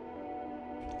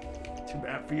 Too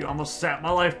bad for you. Almost sat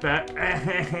my life back.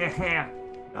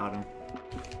 Got him.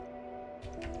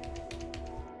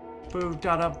 Boo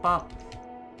da da bop.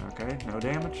 Okay, no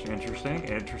damage. Interesting,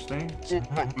 interesting.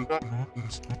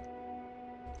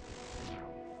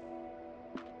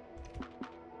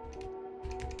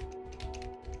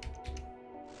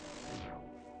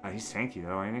 Oh, he's tanky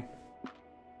though, ain't he?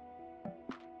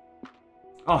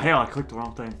 Oh hell, I clicked the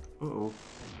wrong thing. Uh-oh.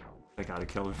 I gotta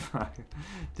kill him.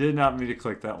 Did not mean to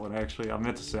click that one actually. I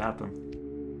meant to zap him.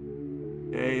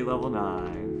 Yay, level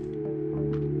 9.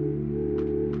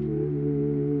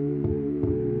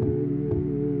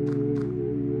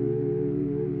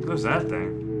 What's that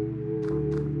thing?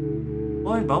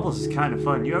 Blowing bubbles is kind of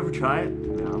fun. You ever try it?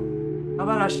 No. How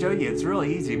about I show you? It's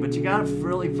really easy, but you gotta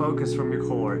really focus from your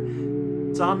core.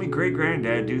 Saw me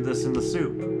great-granddad do this in the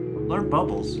soup. Learn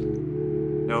bubbles.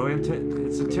 No, it's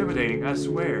intimidating, I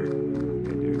swear.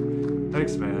 Okay, dude.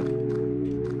 Thanks, man.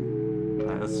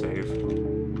 Alright, let's save.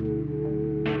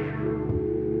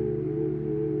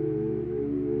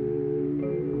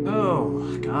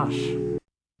 Oh, gosh.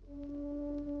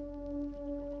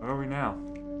 Where are we now?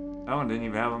 That one didn't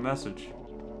even have a message.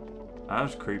 That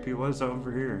was creepy. What is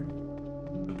over here?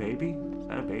 A baby? Is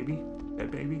that a baby?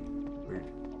 Dead baby? Weird.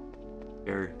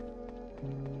 Scary.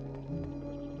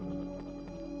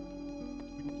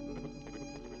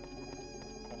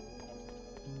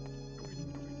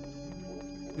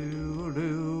 Do,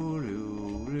 do,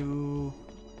 do, do.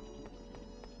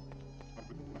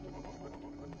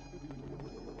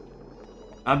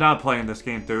 I'm not playing this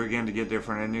game through again to get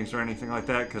different endings or anything like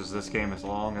that, because this game is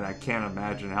long and I can't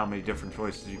imagine how many different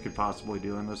choices you could possibly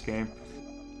do in this game.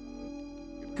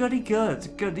 Goody goods,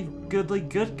 goody goodly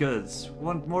good goods.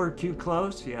 Want more cute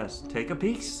clothes? Yes, take a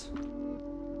piece.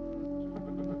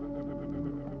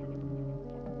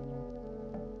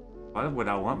 Why would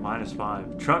I want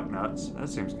 -5? Truck nuts, that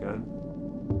seems good.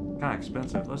 Kinda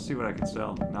expensive. Let's see what I can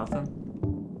sell. Nothing?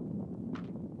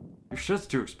 Your shit's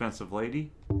too expensive,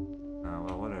 lady. Oh,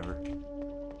 well, whatever.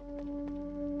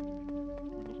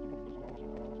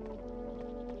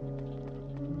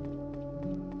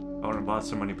 I wouldn't have bought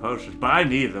so many potions, but I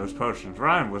needed those potions.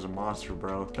 Ryan was a monster,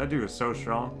 bro. That dude was so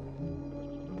strong.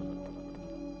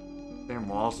 Damn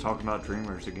Wall's talking about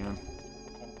dreamers again.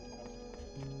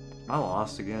 I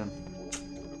lost again.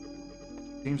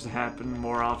 Seems to happen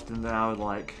more often than I would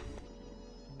like.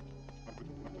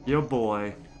 Yo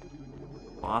boy.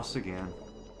 Lost again.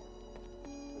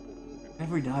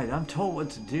 Every night I'm told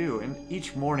what to do, and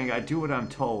each morning I do what I'm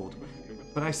told.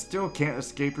 But I still can't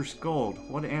escape her scold.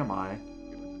 What am I?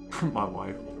 My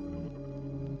wife.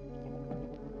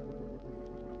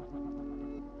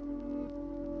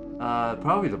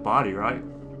 Probably the body, right?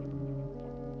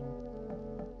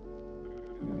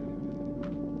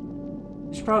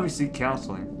 You should probably seek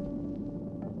counseling.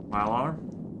 My alarm?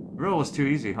 Real was too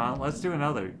easy, huh? Let's do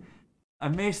another. I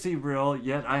may seem real,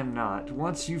 yet I am not.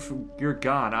 Once you're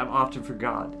gone, I'm often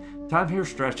forgot. Time here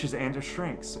stretches and it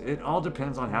shrinks. It all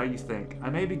depends on how you think. I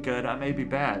may be good, I may be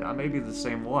bad, I may be the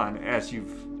same one as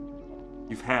you've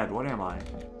had. What am I?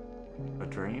 A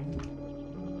dream?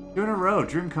 2 in a row,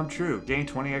 dream come true. Gain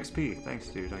 20 XP. Thanks,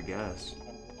 dude, I guess.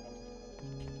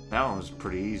 That one was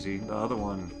pretty easy. The other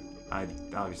one, I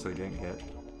obviously didn't get.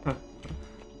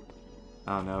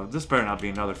 I don't know. This better not be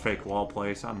another fake wall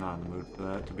place. I'm not in the mood for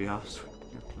that, to be honest with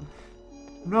you.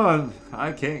 No,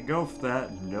 I can't go for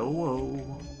that.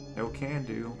 No, no can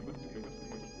do.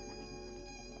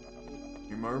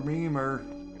 Memer.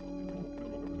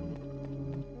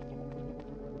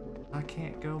 I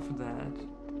can't go for that.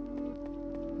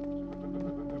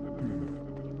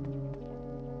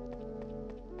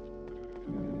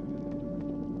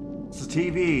 It's the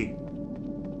TV.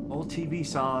 Old TV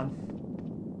son.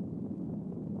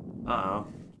 Uh-oh.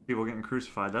 People getting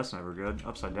crucified. That's never good.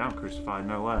 Upside down crucified,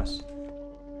 no less.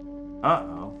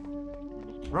 Uh-oh.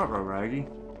 Ruh-roh, Raggy.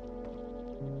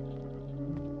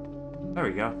 There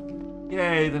we go.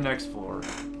 Yay, the next floor.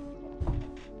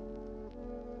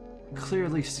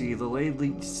 Clearly see the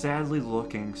lady sadly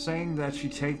looking, saying that she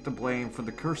take the blame for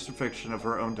the crucifixion of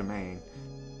her own domain.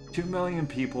 2 million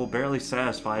people barely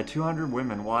satisfied. 200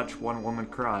 women watch one woman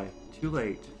cry. Too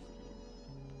late.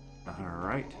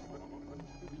 Alright.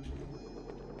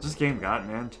 Has this game got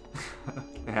an end?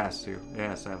 It has to. It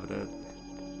has to have an end.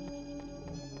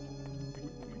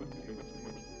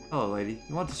 Hello, lady.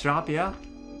 You want to shop, yeah?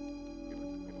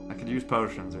 I could use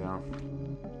potions, yeah.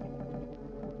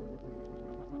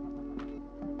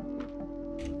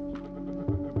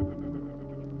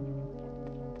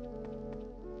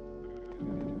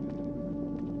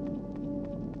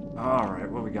 Alright,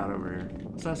 what we got over here?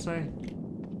 What's that say?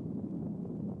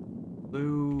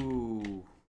 Blue.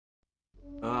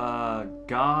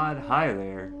 God, hi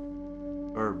there.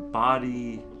 Or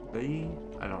body thee?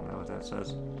 I don't know what that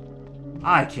says.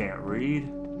 I can't read.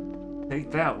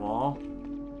 Take that, wall.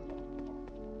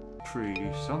 Tree.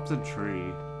 Something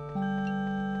tree.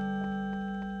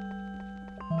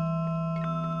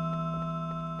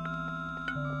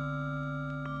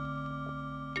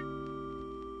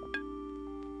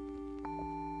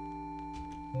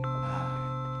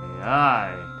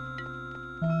 aye.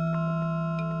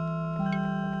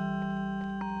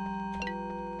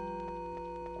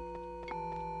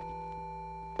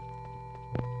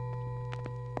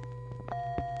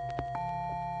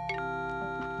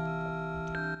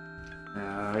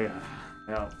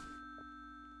 Yeah.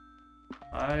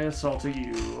 I assaulted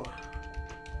you.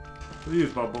 I'll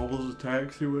use my bubbles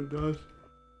attack, see what it does.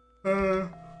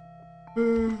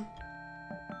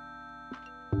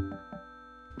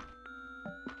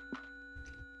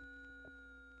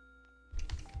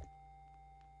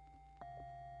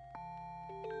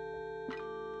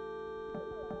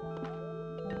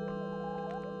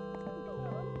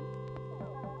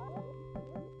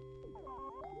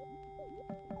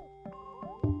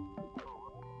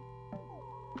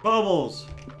 Bubbles!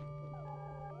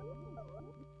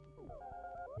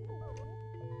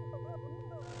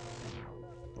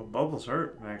 Well, bubbles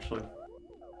hurt, actually.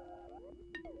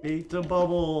 Eat the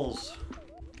bubbles!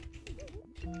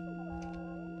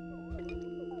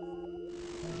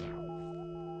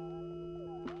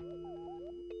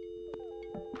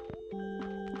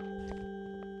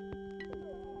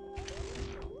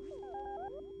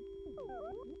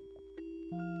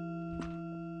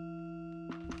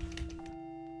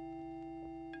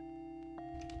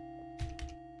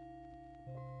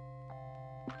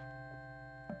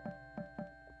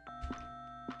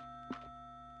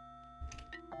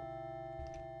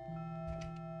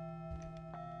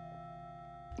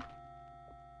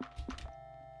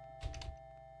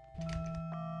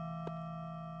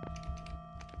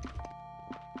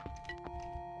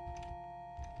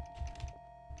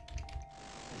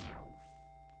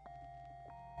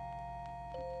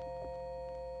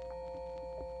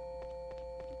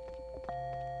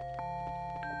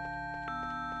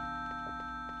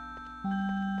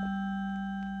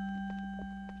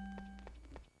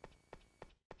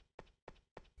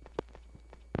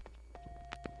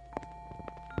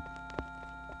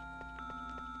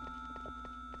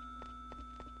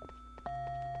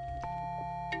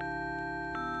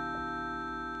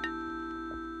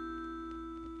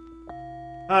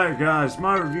 Alright guys,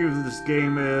 my review of this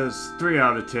game is 3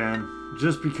 out of 10.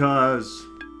 Just because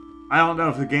I don't know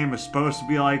if the game is supposed to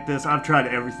be like this. I've tried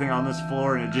everything on this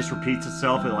floor and it just repeats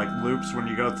itself. It like loops when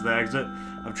you go to the exit.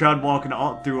 I've tried walking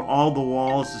through all the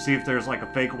walls to see if there's like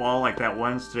a fake wall like that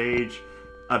one stage.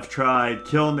 I've tried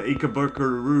killing the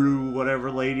Ikabukaruru whatever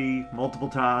lady multiple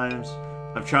times.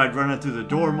 I've tried running through the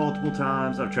door multiple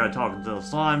times. I've tried talking to the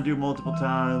slime dude multiple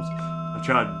times. I've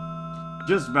tried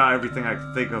just about everything I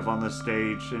can think of on this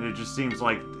stage, and it just seems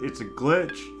like it's a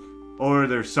glitch, or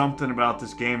there's something about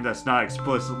this game that's not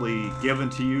explicitly given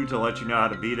to you to let you know how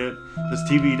to beat it. This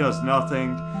TV does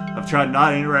nothing. I've tried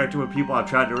not interacting with people. I've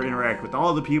tried to interact with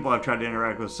all the people. I've tried to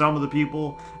interact with some of the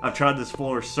people. I've tried this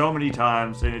floor so many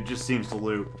times, and it just seems to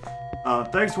loop.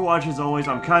 Thanks for watching as always.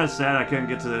 I'm kind of sad I couldn't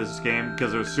get to this game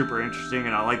because it was super interesting,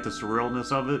 and I like the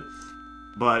surrealness of it,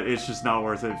 but it's just not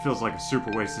worth it. It feels like a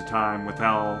super waste of time with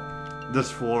how this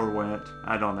floor went.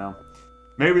 I don't know.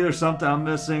 Maybe there's something I'm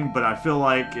missing, but I feel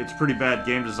like it's pretty bad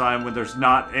game design when there's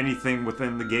not anything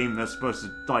within the game that's supposed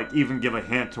to, like, even give a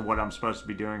hint to what I'm supposed to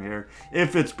be doing here.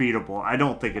 If it's beatable. I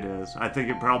don't think it is. I think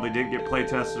it probably didn't get play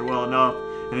tested well enough,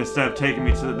 and instead of taking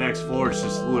me to the next floor, it's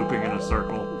just looping in a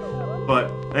circle.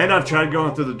 And I've tried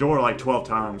going through the door like 12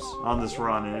 times on this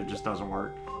run, and it just doesn't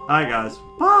work. Alright guys,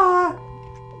 bye!